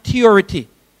maturity.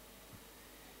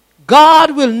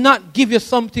 God will not give you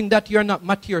something that you're not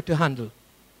mature to handle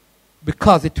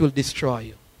because it will destroy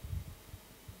you.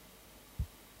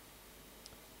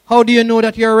 How do you know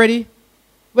that you're ready?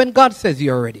 When God says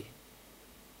you're ready.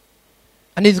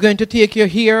 And he's going to take you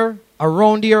here,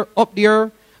 around here, up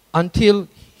there, until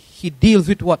he deals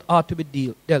with what ought to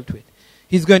be dealt with.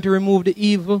 He's going to remove the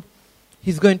evil.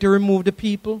 He's going to remove the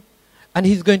people. And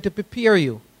he's going to prepare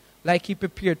you, like he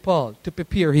prepared Paul, to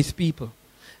prepare his people.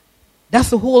 That's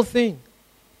the whole thing.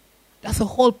 That's the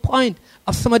whole point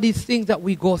of some of these things that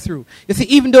we go through. You see,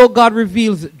 even though God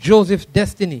reveals Joseph's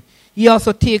destiny, he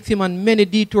also takes him on many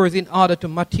detours in order to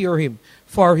mature him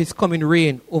for his coming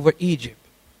reign over Egypt.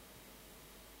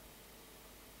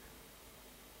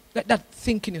 Let that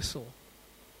sink in your soul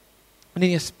and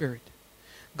in your spirit.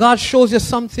 God shows you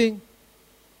something.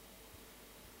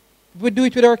 We do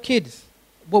it with our kids,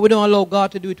 but we don't allow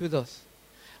God to do it with us.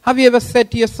 Have you ever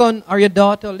said to your son or your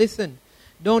daughter, listen,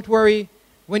 don't worry,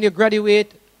 when you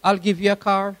graduate, I'll give you a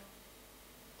car?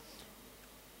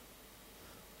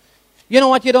 You know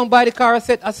what, you don't buy the car. I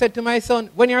said to my son,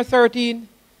 when you're 13,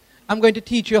 I'm going to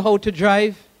teach you how to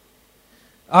drive.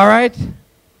 All right?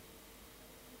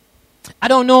 I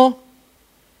don't know,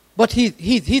 but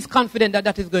he's confident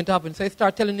that is going to happen. So he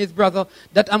started telling his brother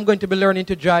that I'm going to be learning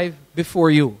to drive before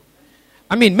you.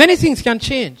 I mean, many things can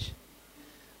change.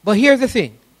 But here's the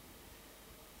thing.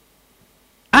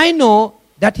 I know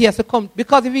that he has to come,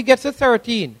 because if he gets to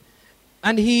 13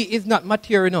 and he is not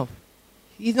mature enough,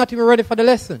 he's not even ready for the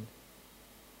lesson.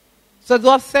 So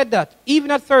though I've said that, even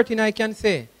at 13 I can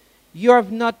say, you're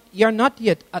not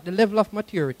yet at the level of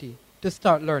maturity to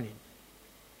start learning.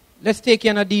 Let's take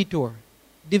you on a detour.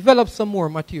 Develop some more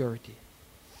maturity.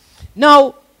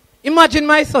 Now, Imagine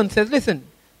my son says, listen,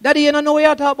 Daddy, you don't know what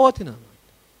you're talking about, you know.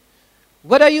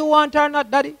 Whether you want or not,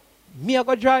 Daddy, me I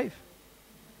go drive.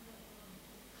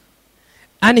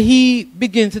 And he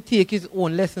begins to take his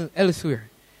own lessons elsewhere.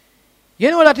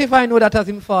 You know that if I know that as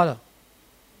him father,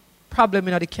 problem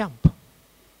in the camp.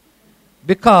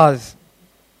 Because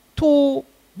 2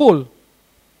 bull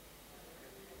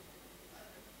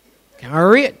can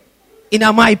reign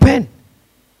in my pen.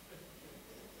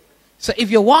 So if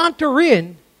you want to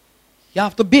reign, you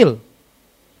have to build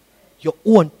your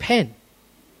own pen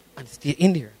and stay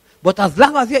in there. But as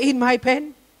long as you're in my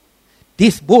pen,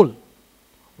 this bull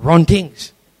run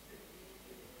things.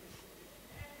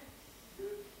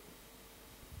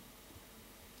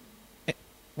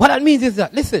 What that means is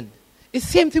that, listen, it's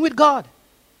the same thing with God.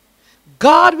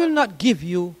 God will not give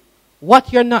you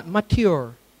what you're not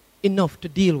mature enough to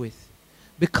deal with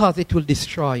because it will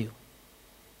destroy you.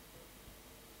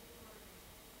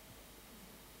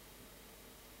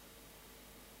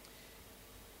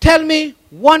 Tell me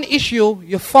one issue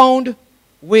you found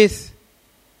with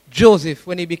Joseph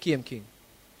when he became king,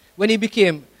 when he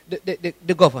became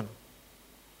the governor.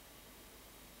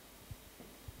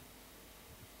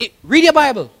 Read your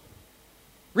Bible.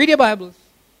 Read your Bibles.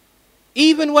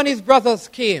 Even when his brothers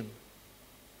came,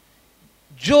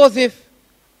 Joseph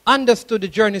understood the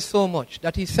journey so much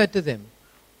that he said to them,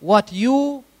 what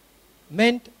you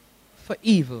meant for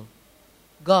evil,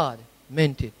 God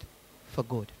meant it for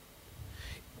good.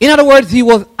 In other words, he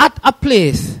was at a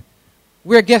place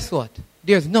where, guess what?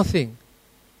 There's nothing.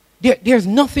 There's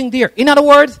nothing there. In other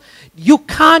words, you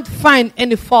can't find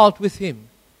any fault with him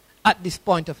at this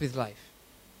point of his life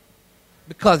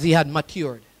because he had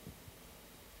matured.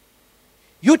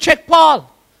 You check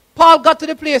Paul. Paul got to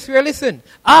the place where, listen,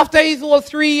 after his whole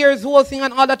 3 years, whole thing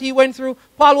and all that he went through,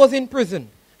 Paul was in prison.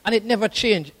 And it never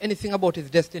changed anything about his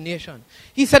destination.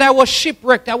 He said, I was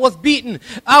shipwrecked. I was beaten.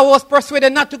 I was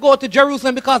persuaded not to go to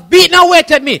Jerusalem because beating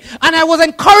awaited me. And I was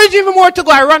encouraged even more to go.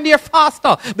 I ran there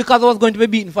faster because I was going to be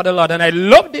beaten for the Lord. And I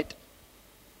loved it.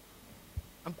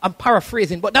 I'm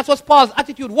paraphrasing, but that was Paul's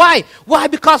attitude. Why? Why?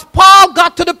 Because Paul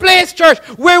got to the place, church,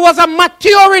 where he was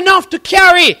mature enough to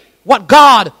carry what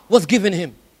God was giving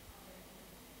him.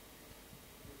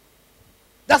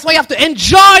 That's why you have to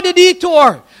enjoy the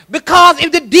detour. Because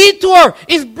if the detour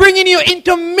is bringing you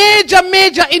into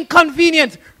major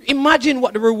inconvenience, imagine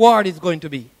what the reward is going to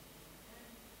be.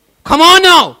 Come on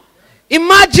now.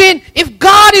 Imagine if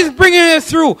God is bringing you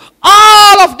through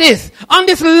all of this on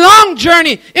this long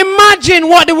journey. Imagine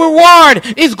what the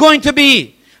reward is going to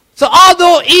be. So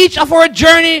although each of our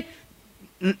journeys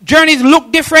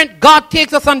look different, God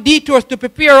takes us on detours to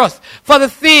prepare us for the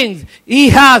things He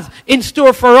has in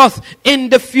store for us in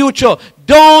the future.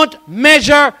 Don't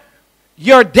measure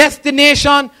your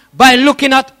destination by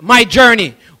looking at my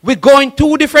journey. We're going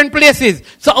 2 different places,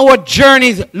 so our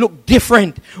journeys look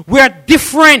different. We are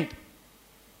different.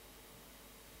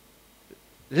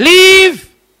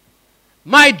 Leave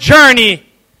my journey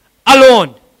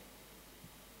alone.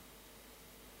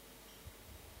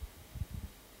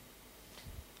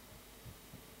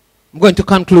 I'm going to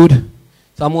conclude.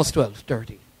 It's almost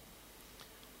 12:30.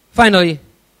 Finally,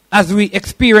 as we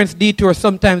experience detours,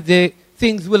 sometimes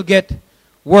things will get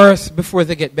worse before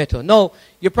they get better. No,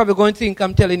 you're probably going to think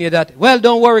I'm telling you that, well,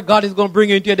 don't worry, God is going to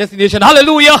bring you into your destination.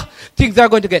 Hallelujah! Things are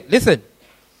going to get... Listen,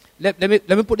 let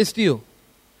me put this to you.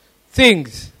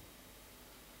 Things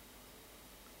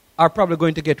are probably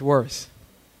going to get worse.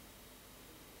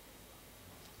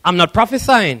 I'm not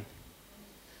prophesying,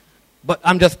 but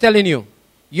I'm just telling you.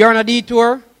 You're on a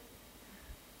detour,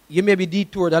 you may be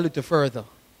detoured a little further.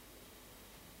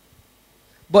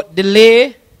 But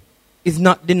delay is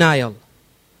not denial.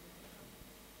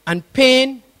 And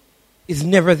pain is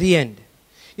never the end.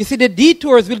 You see, the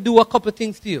detours will do a couple of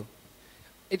things to you.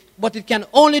 But it can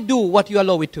only do what you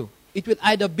allow it to. It will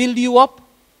either build you up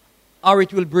or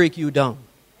it will break you down.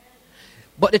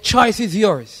 But the choice is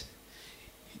yours.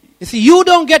 You see, you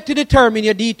don't get to determine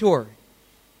your detour.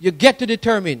 You get to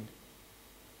determine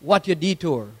what your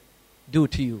detour do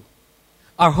to you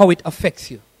or how it affects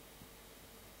you.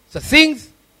 So things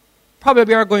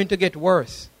probably are going to get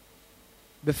worse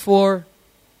before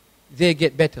they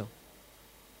get better.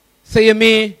 So you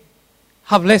may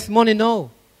have less money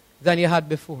now than you had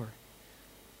before.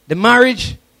 The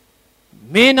marriage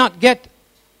may not get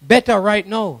better right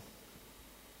now.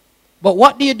 But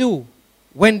what do you do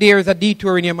when there is a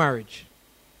detour in your marriage?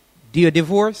 Do you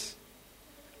divorce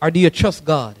or do you trust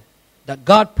God? That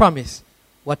God promised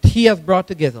what He has brought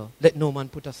together, let no man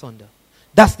put asunder.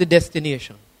 That's the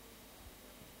destination.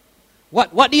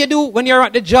 What do you do when you're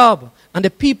at the job and the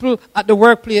people at the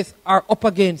workplace are up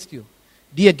against you?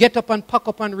 Do you get up and pack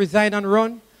up and resign and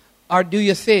run? Or do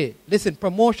you say, listen,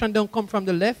 promotion don't come from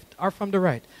the left or from the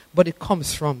right, but it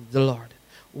comes from the Lord?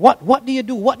 What do you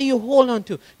do? What do you hold on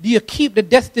to? Do you keep the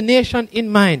destination in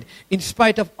mind in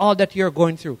spite of all that you're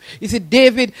going through? You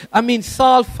see,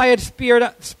 Saul fired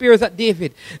spears at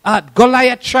David.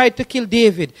 Goliath tried to kill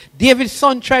David. David's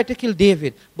son tried to kill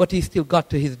David, but he still got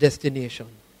to his destination.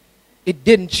 It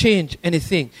didn't change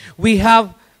anything. When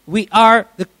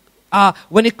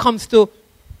it comes to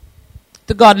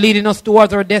God leading us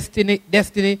towards our destiny,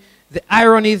 the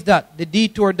irony is that the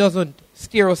detour doesn't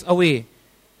steer us away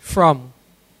from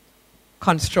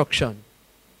construction.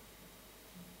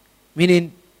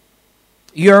 Meaning,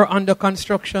 you're under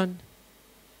construction,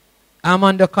 I'm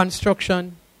under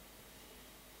construction,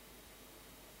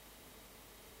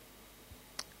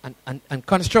 and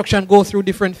construction goes through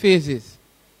different phases.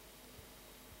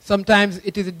 Sometimes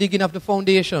it is a digging of the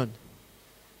foundation.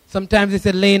 Sometimes it's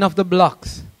a laying of the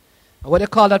blocks. And what they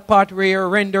call that part where you're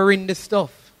rendering the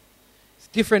stuff. It's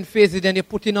different phases, then you're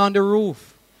putting on the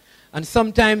roof. And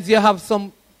sometimes you have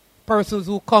some persons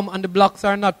who come and the blocks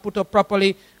are not put up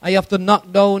properly, and you have to knock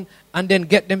down and then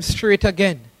get them straight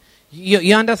again.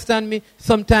 You understand me?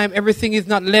 Sometimes everything is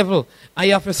not level, and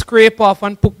you have to scrape off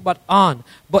and put back on.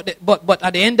 But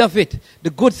at the end of it, the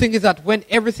good thing is that when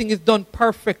everything is done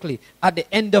perfectly, at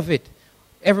the end of it,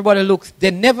 everybody looks,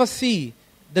 they never see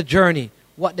the journey.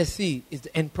 What they see is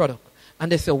the end product.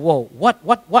 And they say, whoa,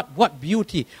 what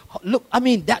beauty. Look,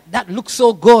 that looks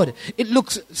so good. It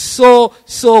looks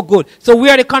so good. So we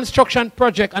are the construction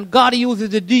project, and God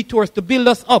uses the detours to build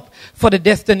us up for the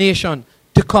destination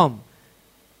to come.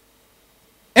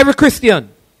 Every Christian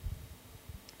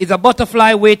is a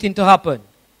butterfly waiting to happen.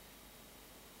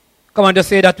 Come on, just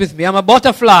say that with me. I'm a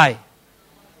butterfly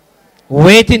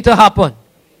waiting to happen.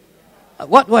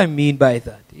 What do I mean by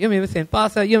that? You may be saying,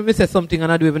 Pastor, you may say something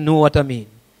and I don't even know what I mean.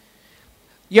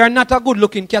 You're not a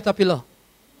good-looking caterpillar.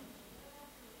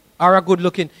 Or a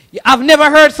good-looking... I've never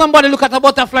heard somebody look at a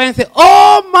butterfly and say,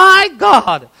 oh my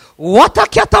God, what a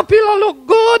caterpillar look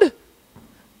good.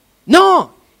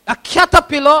 No, a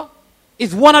caterpillar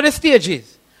is one of the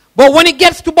stages. But when it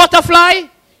gets to butterfly,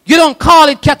 you don't call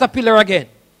it caterpillar again.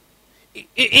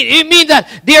 It means that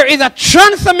there is a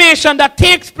transformation that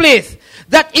takes place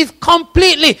that is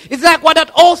completely, it's like what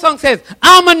that old song says,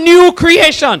 I'm a new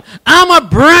creation. I'm a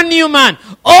brand new man.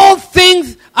 All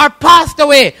things are passed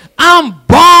away. I'm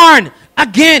born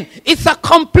again. It's a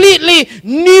completely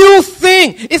new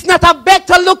thing. It's not a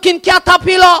better looking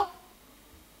caterpillar.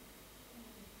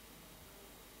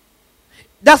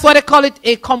 That's why they call it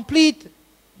a complete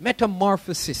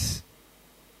metamorphosis.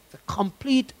 It's a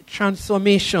complete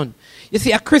transformation. You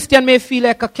see, a Christian may feel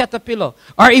like a caterpillar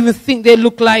or even think they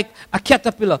look like a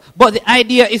caterpillar. But the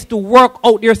idea is to work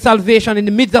out their salvation in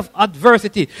the midst of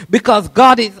adversity because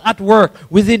God is at work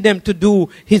within them to do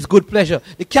His good pleasure.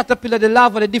 The caterpillar, the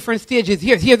larva, the different stages.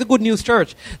 Here's the good news,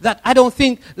 church, that I don't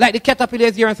think like the caterpillar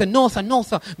is here and say, no,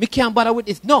 sir, me can't bother with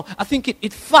this. No, I think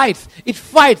it fights. It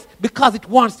fights because it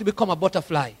wants to become a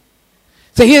butterfly.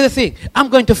 So here's the thing. I'm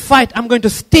going to fight. I'm going to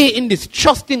stay in this.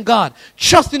 Trust in God.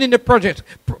 Trusting in the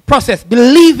process.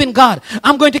 Believe in God.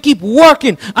 I'm going to keep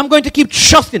working. I'm going to keep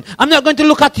trusting. I'm not going to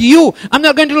look at you. I'm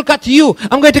not going to look at you.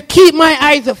 I'm going to keep my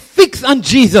eyes fixed on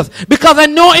Jesus. Because I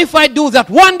know if I do that,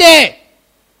 one day,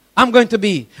 I'm going to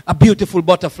be a beautiful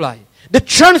butterfly. The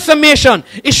transformation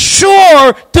is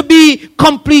sure to be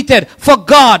completed for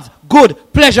God's good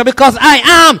pleasure because I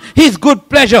am His good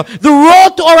pleasure. The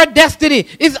road to our destiny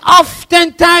is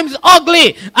oftentimes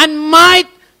ugly and might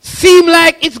seem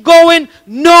like it's going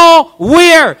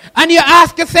nowhere. And you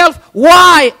ask yourself,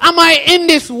 why am I in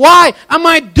this? Why am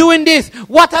I doing this?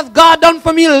 What has God done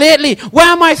for me lately? Why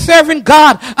am I serving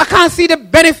God? I can't see the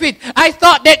benefit. I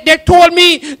thought that they told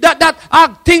me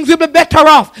that things will be better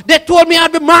off. They told me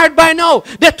I'd be married by now.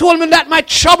 They told me that my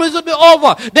troubles would be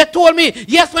over. They told me,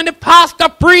 yes, when the pastor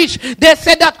preached, they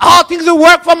said that all things will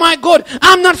work for my good.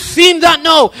 I'm not seeing that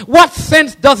now. What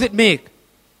sense does it make?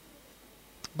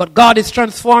 But God is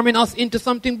transforming us into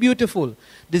something beautiful,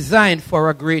 designed for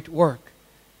a great work.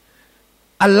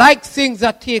 I like things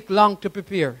that take long to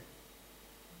prepare.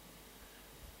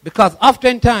 Because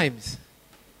oftentimes,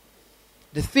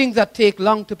 the things that take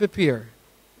long to prepare,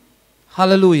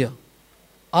 hallelujah,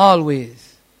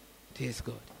 always taste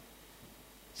good.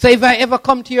 So if I ever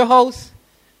come to your house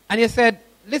and you said,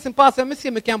 listen, Pastor, let me see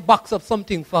if I can box up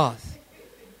something fast.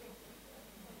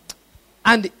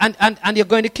 And you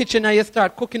go in the kitchen and you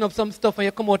start cooking up some stuff and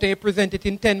you come out and you present it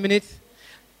in 10 minutes.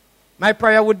 My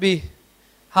prayer would be,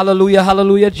 hallelujah,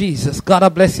 hallelujah, Jesus. God, I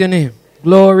bless your name.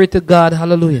 Glory to God,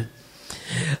 hallelujah.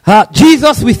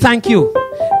 Jesus, we thank you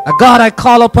God, I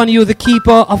call upon you, the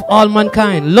keeper of all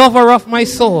mankind, lover of my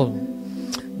soul.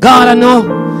 God, I know.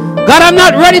 God, I'm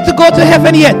not ready to go to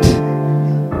heaven yet.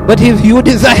 But if you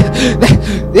desire,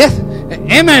 yes,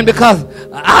 amen, because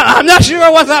I'm not sure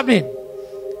what's happening.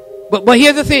 But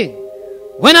here's the thing.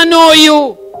 When I know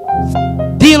you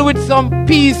deal with some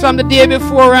peas from the day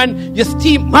before and you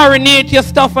steam, marinate your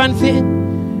stuff and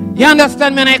thing, you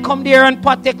understand, man? I come there and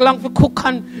pot take long for cook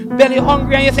and belly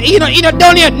hungry and you say, you know,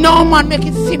 done yet? No, man, make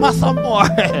it simmer some more.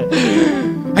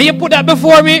 And you put that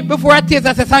before me, before I taste,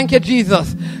 I say, thank you,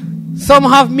 Jesus. Some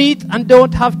have meat and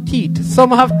don't have teeth.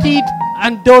 Some have teeth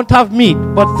and don't have meat.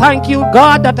 But thank you,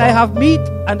 God, that I have meat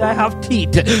and I have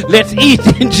teeth. Let's eat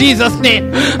in Jesus'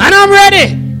 name. And I'm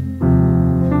ready.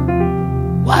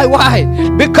 Why?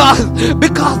 Because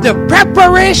the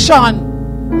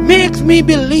preparation makes me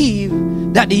believe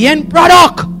that the end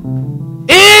product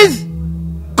is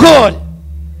good.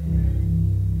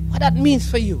 What that means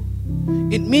for you?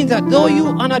 It means that though you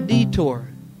on a detour,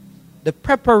 the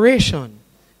preparation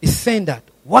is saying that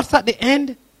what's at the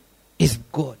end is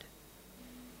good.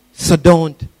 So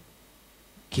don't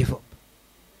give up.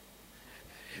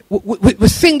 We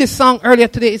sing this song earlier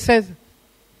today. It says,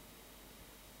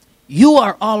 you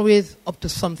are always up to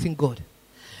something good.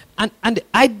 And the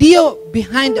idea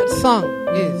behind that song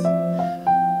is,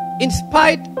 in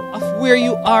spite of where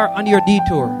you are on your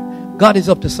detour, God is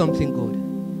up to something good.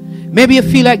 Maybe you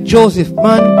feel like Joseph,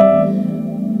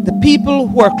 man, the people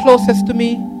who are closest to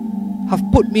me have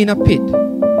put me in a pit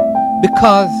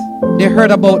because they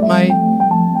heard about my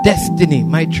destiny,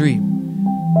 my dream.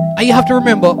 And you have to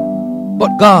remember,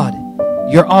 but God,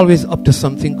 you're always up to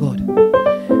something good.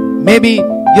 Maybe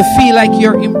you feel like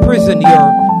you're imprisoned,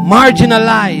 you're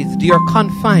marginalized, you're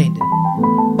confined.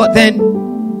 But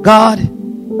then, God,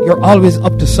 you're always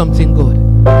up to something good.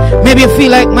 Maybe you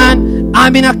feel like, man,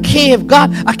 I'm in a cave.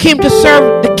 God, I came to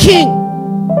serve the king.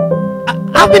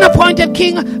 I've been appointed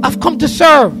king. I've come to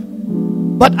serve.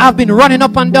 But I've been running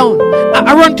up and down.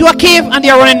 I run to a cave and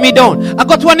they're running me down. I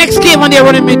go to a next cave and they're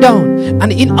running me down.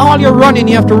 And in all your running,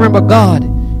 you have to remember, God,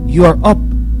 you are up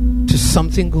to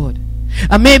something good.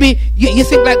 And maybe you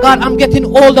think like, God, I'm getting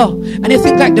older. And you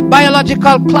think like the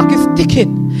biological clock is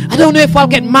ticking. I don't know if I'll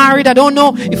get married. I don't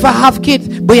know if I have kids.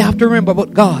 But you have to remember,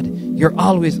 but God, you're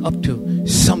always up to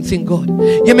something good.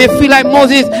 You may feel like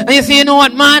Moses and you say, you know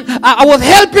what, man, I was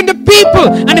helping the people.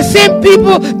 And the same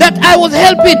people that I was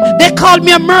helping, they called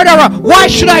me a murderer. Why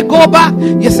should I go back?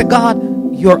 You say, God,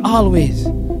 you're always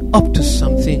up to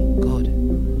something good.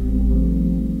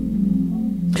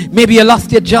 Maybe you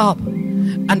lost your job.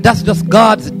 And that's just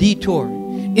God's detour.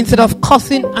 Instead of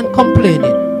cussing and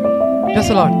complaining, just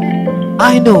Lord,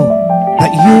 I know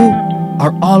that you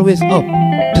are always up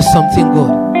to something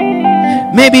good.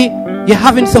 Maybe you're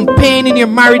having some pain in your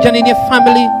marriage and in your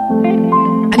family,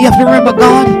 and you have to remember,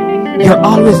 God, you're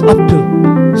always up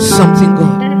to something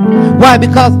good. Why?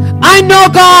 Because I know,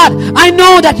 God, I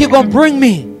know that you're going to bring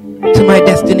me to my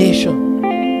destination.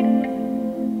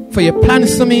 For your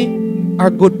plans for me are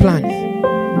good plans.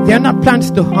 They are not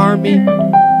plans to harm me.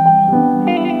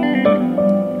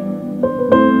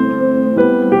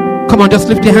 Come on, just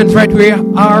lift your hands right where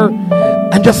you are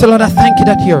and just say, Lord, I thank you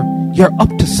that you're up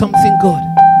to something good.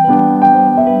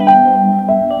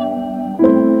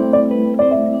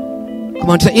 Come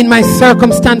on, so in my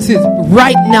circumstances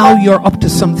right now, you're up to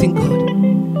something good.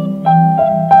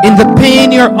 In the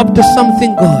pain, you're up to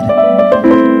something good.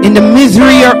 In the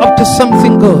misery, you're up to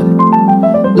something good.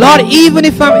 Lord, even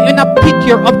if I'm in a pit,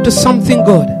 you're up to something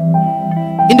good.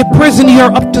 In the prison,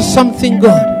 you're up to something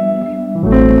good.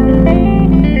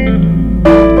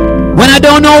 When I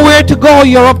don't know where to go,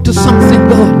 you're up to something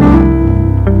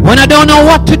good. When I don't know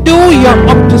what to do, you're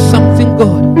up to something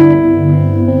good.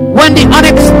 When the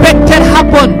unexpected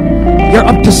happen, you're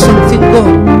up to something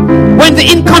good. When the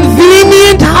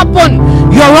inconvenient happen,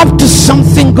 you're up to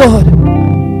something good.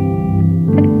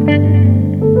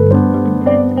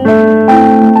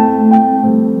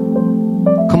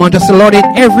 Come on, just the Lord, in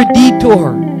every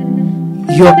detour,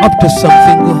 you're up to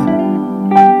something good.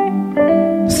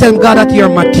 Tell God that you're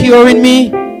maturing me,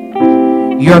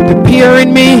 you're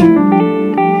preparing me,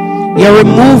 you're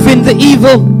removing the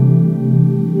evil,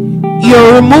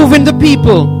 you're removing the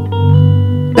people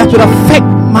that would affect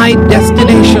my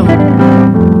destination.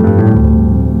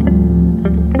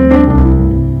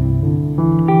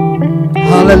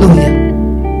 Hallelujah.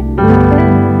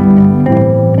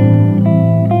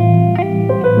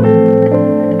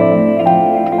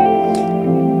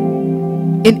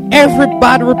 In every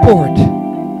bad report,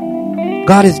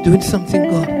 God is doing something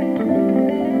good.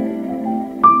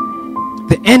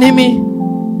 The enemy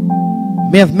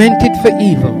may have meant it for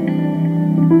evil,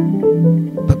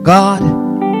 but God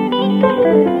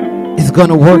is going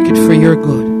to work it for your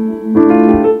good.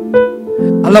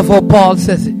 I love how Paul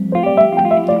says it.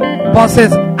 Paul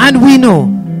says, and we know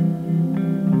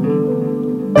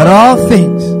that all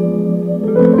things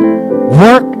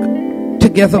work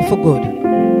together for good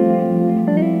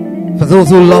for those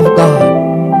who love God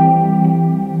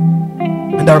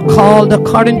and are called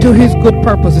according to his good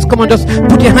purposes. Come on, just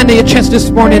put your hand on your chest this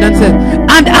morning and say,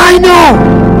 and I know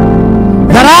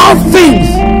that all things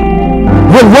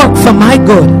will work for my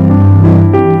good.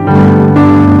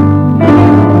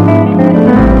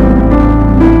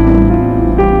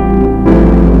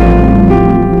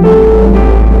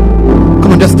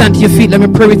 Come on, just stand to your feet. Let me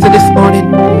pray with you this morning.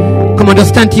 Come on, just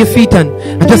stand to your feet and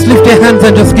just lift your hands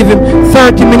and just give him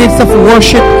 30 minutes of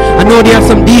worship. I know there are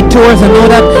some detours. I know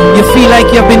that you feel like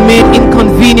you have been made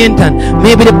inconvenient, and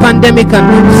maybe the pandemic and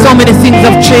so many things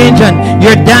have changed and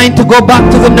you're dying to go back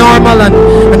to the normal, and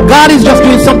God is just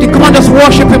doing something. Come on, just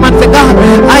worship him and say, God,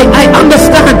 I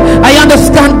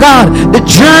understand, God. The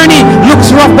journey looks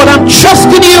rough, but I'm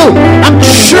trusting you. I'm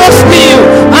trusting you.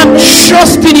 I'm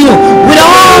trusting you with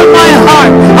all my heart.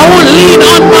 I won't lean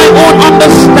on my own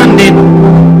understanding.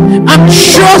 I'm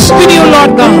trusting you,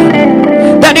 Lord God,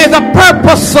 that there's a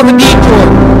purpose for the detour,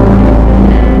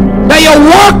 that you're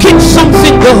working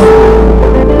something good.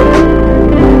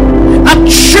 I'm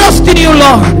trusting you,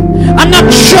 Lord. I'm not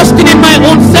trusting in my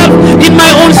own self, in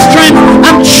my own strength.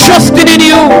 I'm trusting in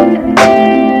you.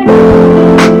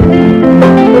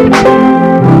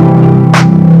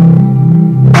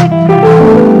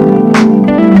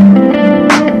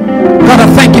 God, I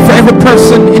thank you for every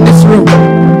person in this room.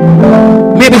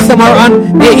 Maybe some are on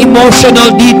an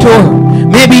emotional detour.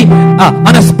 Maybe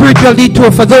on a spiritual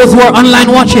detour. For those who are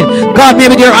online watching, God,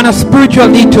 maybe they're on a spiritual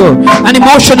detour, an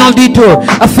emotional detour,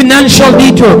 a financial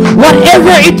detour.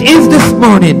 Whatever it is this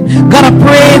morning, God, I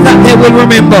pray that they will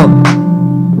remember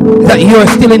that you are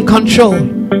still in control.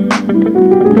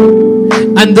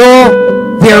 And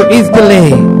though there is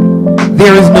delay,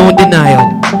 there is no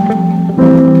denial.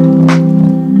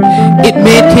 It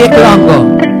may take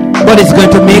longer, but it's going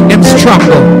to make them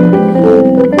stronger.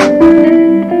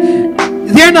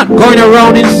 They're not going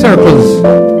around in circles.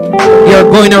 You're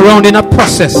going around in a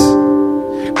process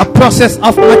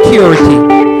of maturity,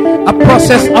 a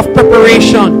process of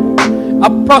preparation, a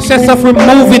process of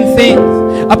removing things,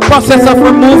 a process of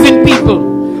removing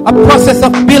people, a process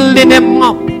of building them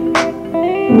up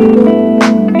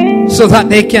so that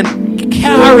they can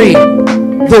carry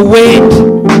the weight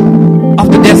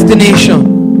of the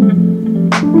destination.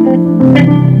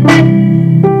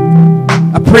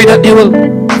 I pray that they will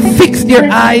fix their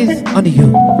eyes on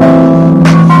you.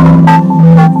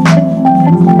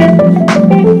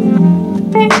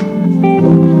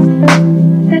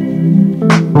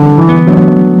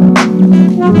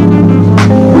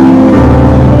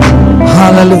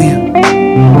 Hallelujah.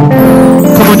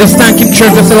 Come on, just thank him,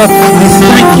 church. Just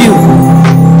thank you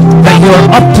that you are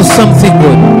up to something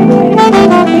good.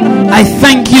 I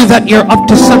thank you that you're up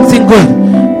to something good.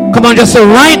 Come on, just say,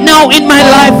 right now in my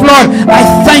life, Lord,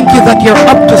 I thank you that you're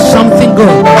up to something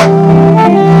good.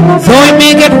 Though it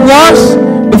may get worse,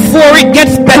 before it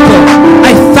gets better,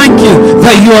 I thank you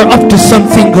that you are up to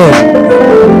something good.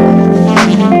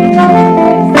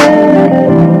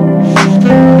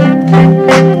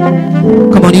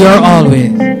 Come on, you are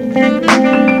always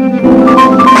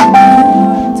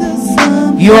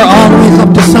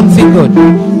up to something good.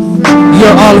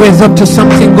 You're always up to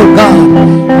something good,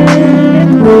 God.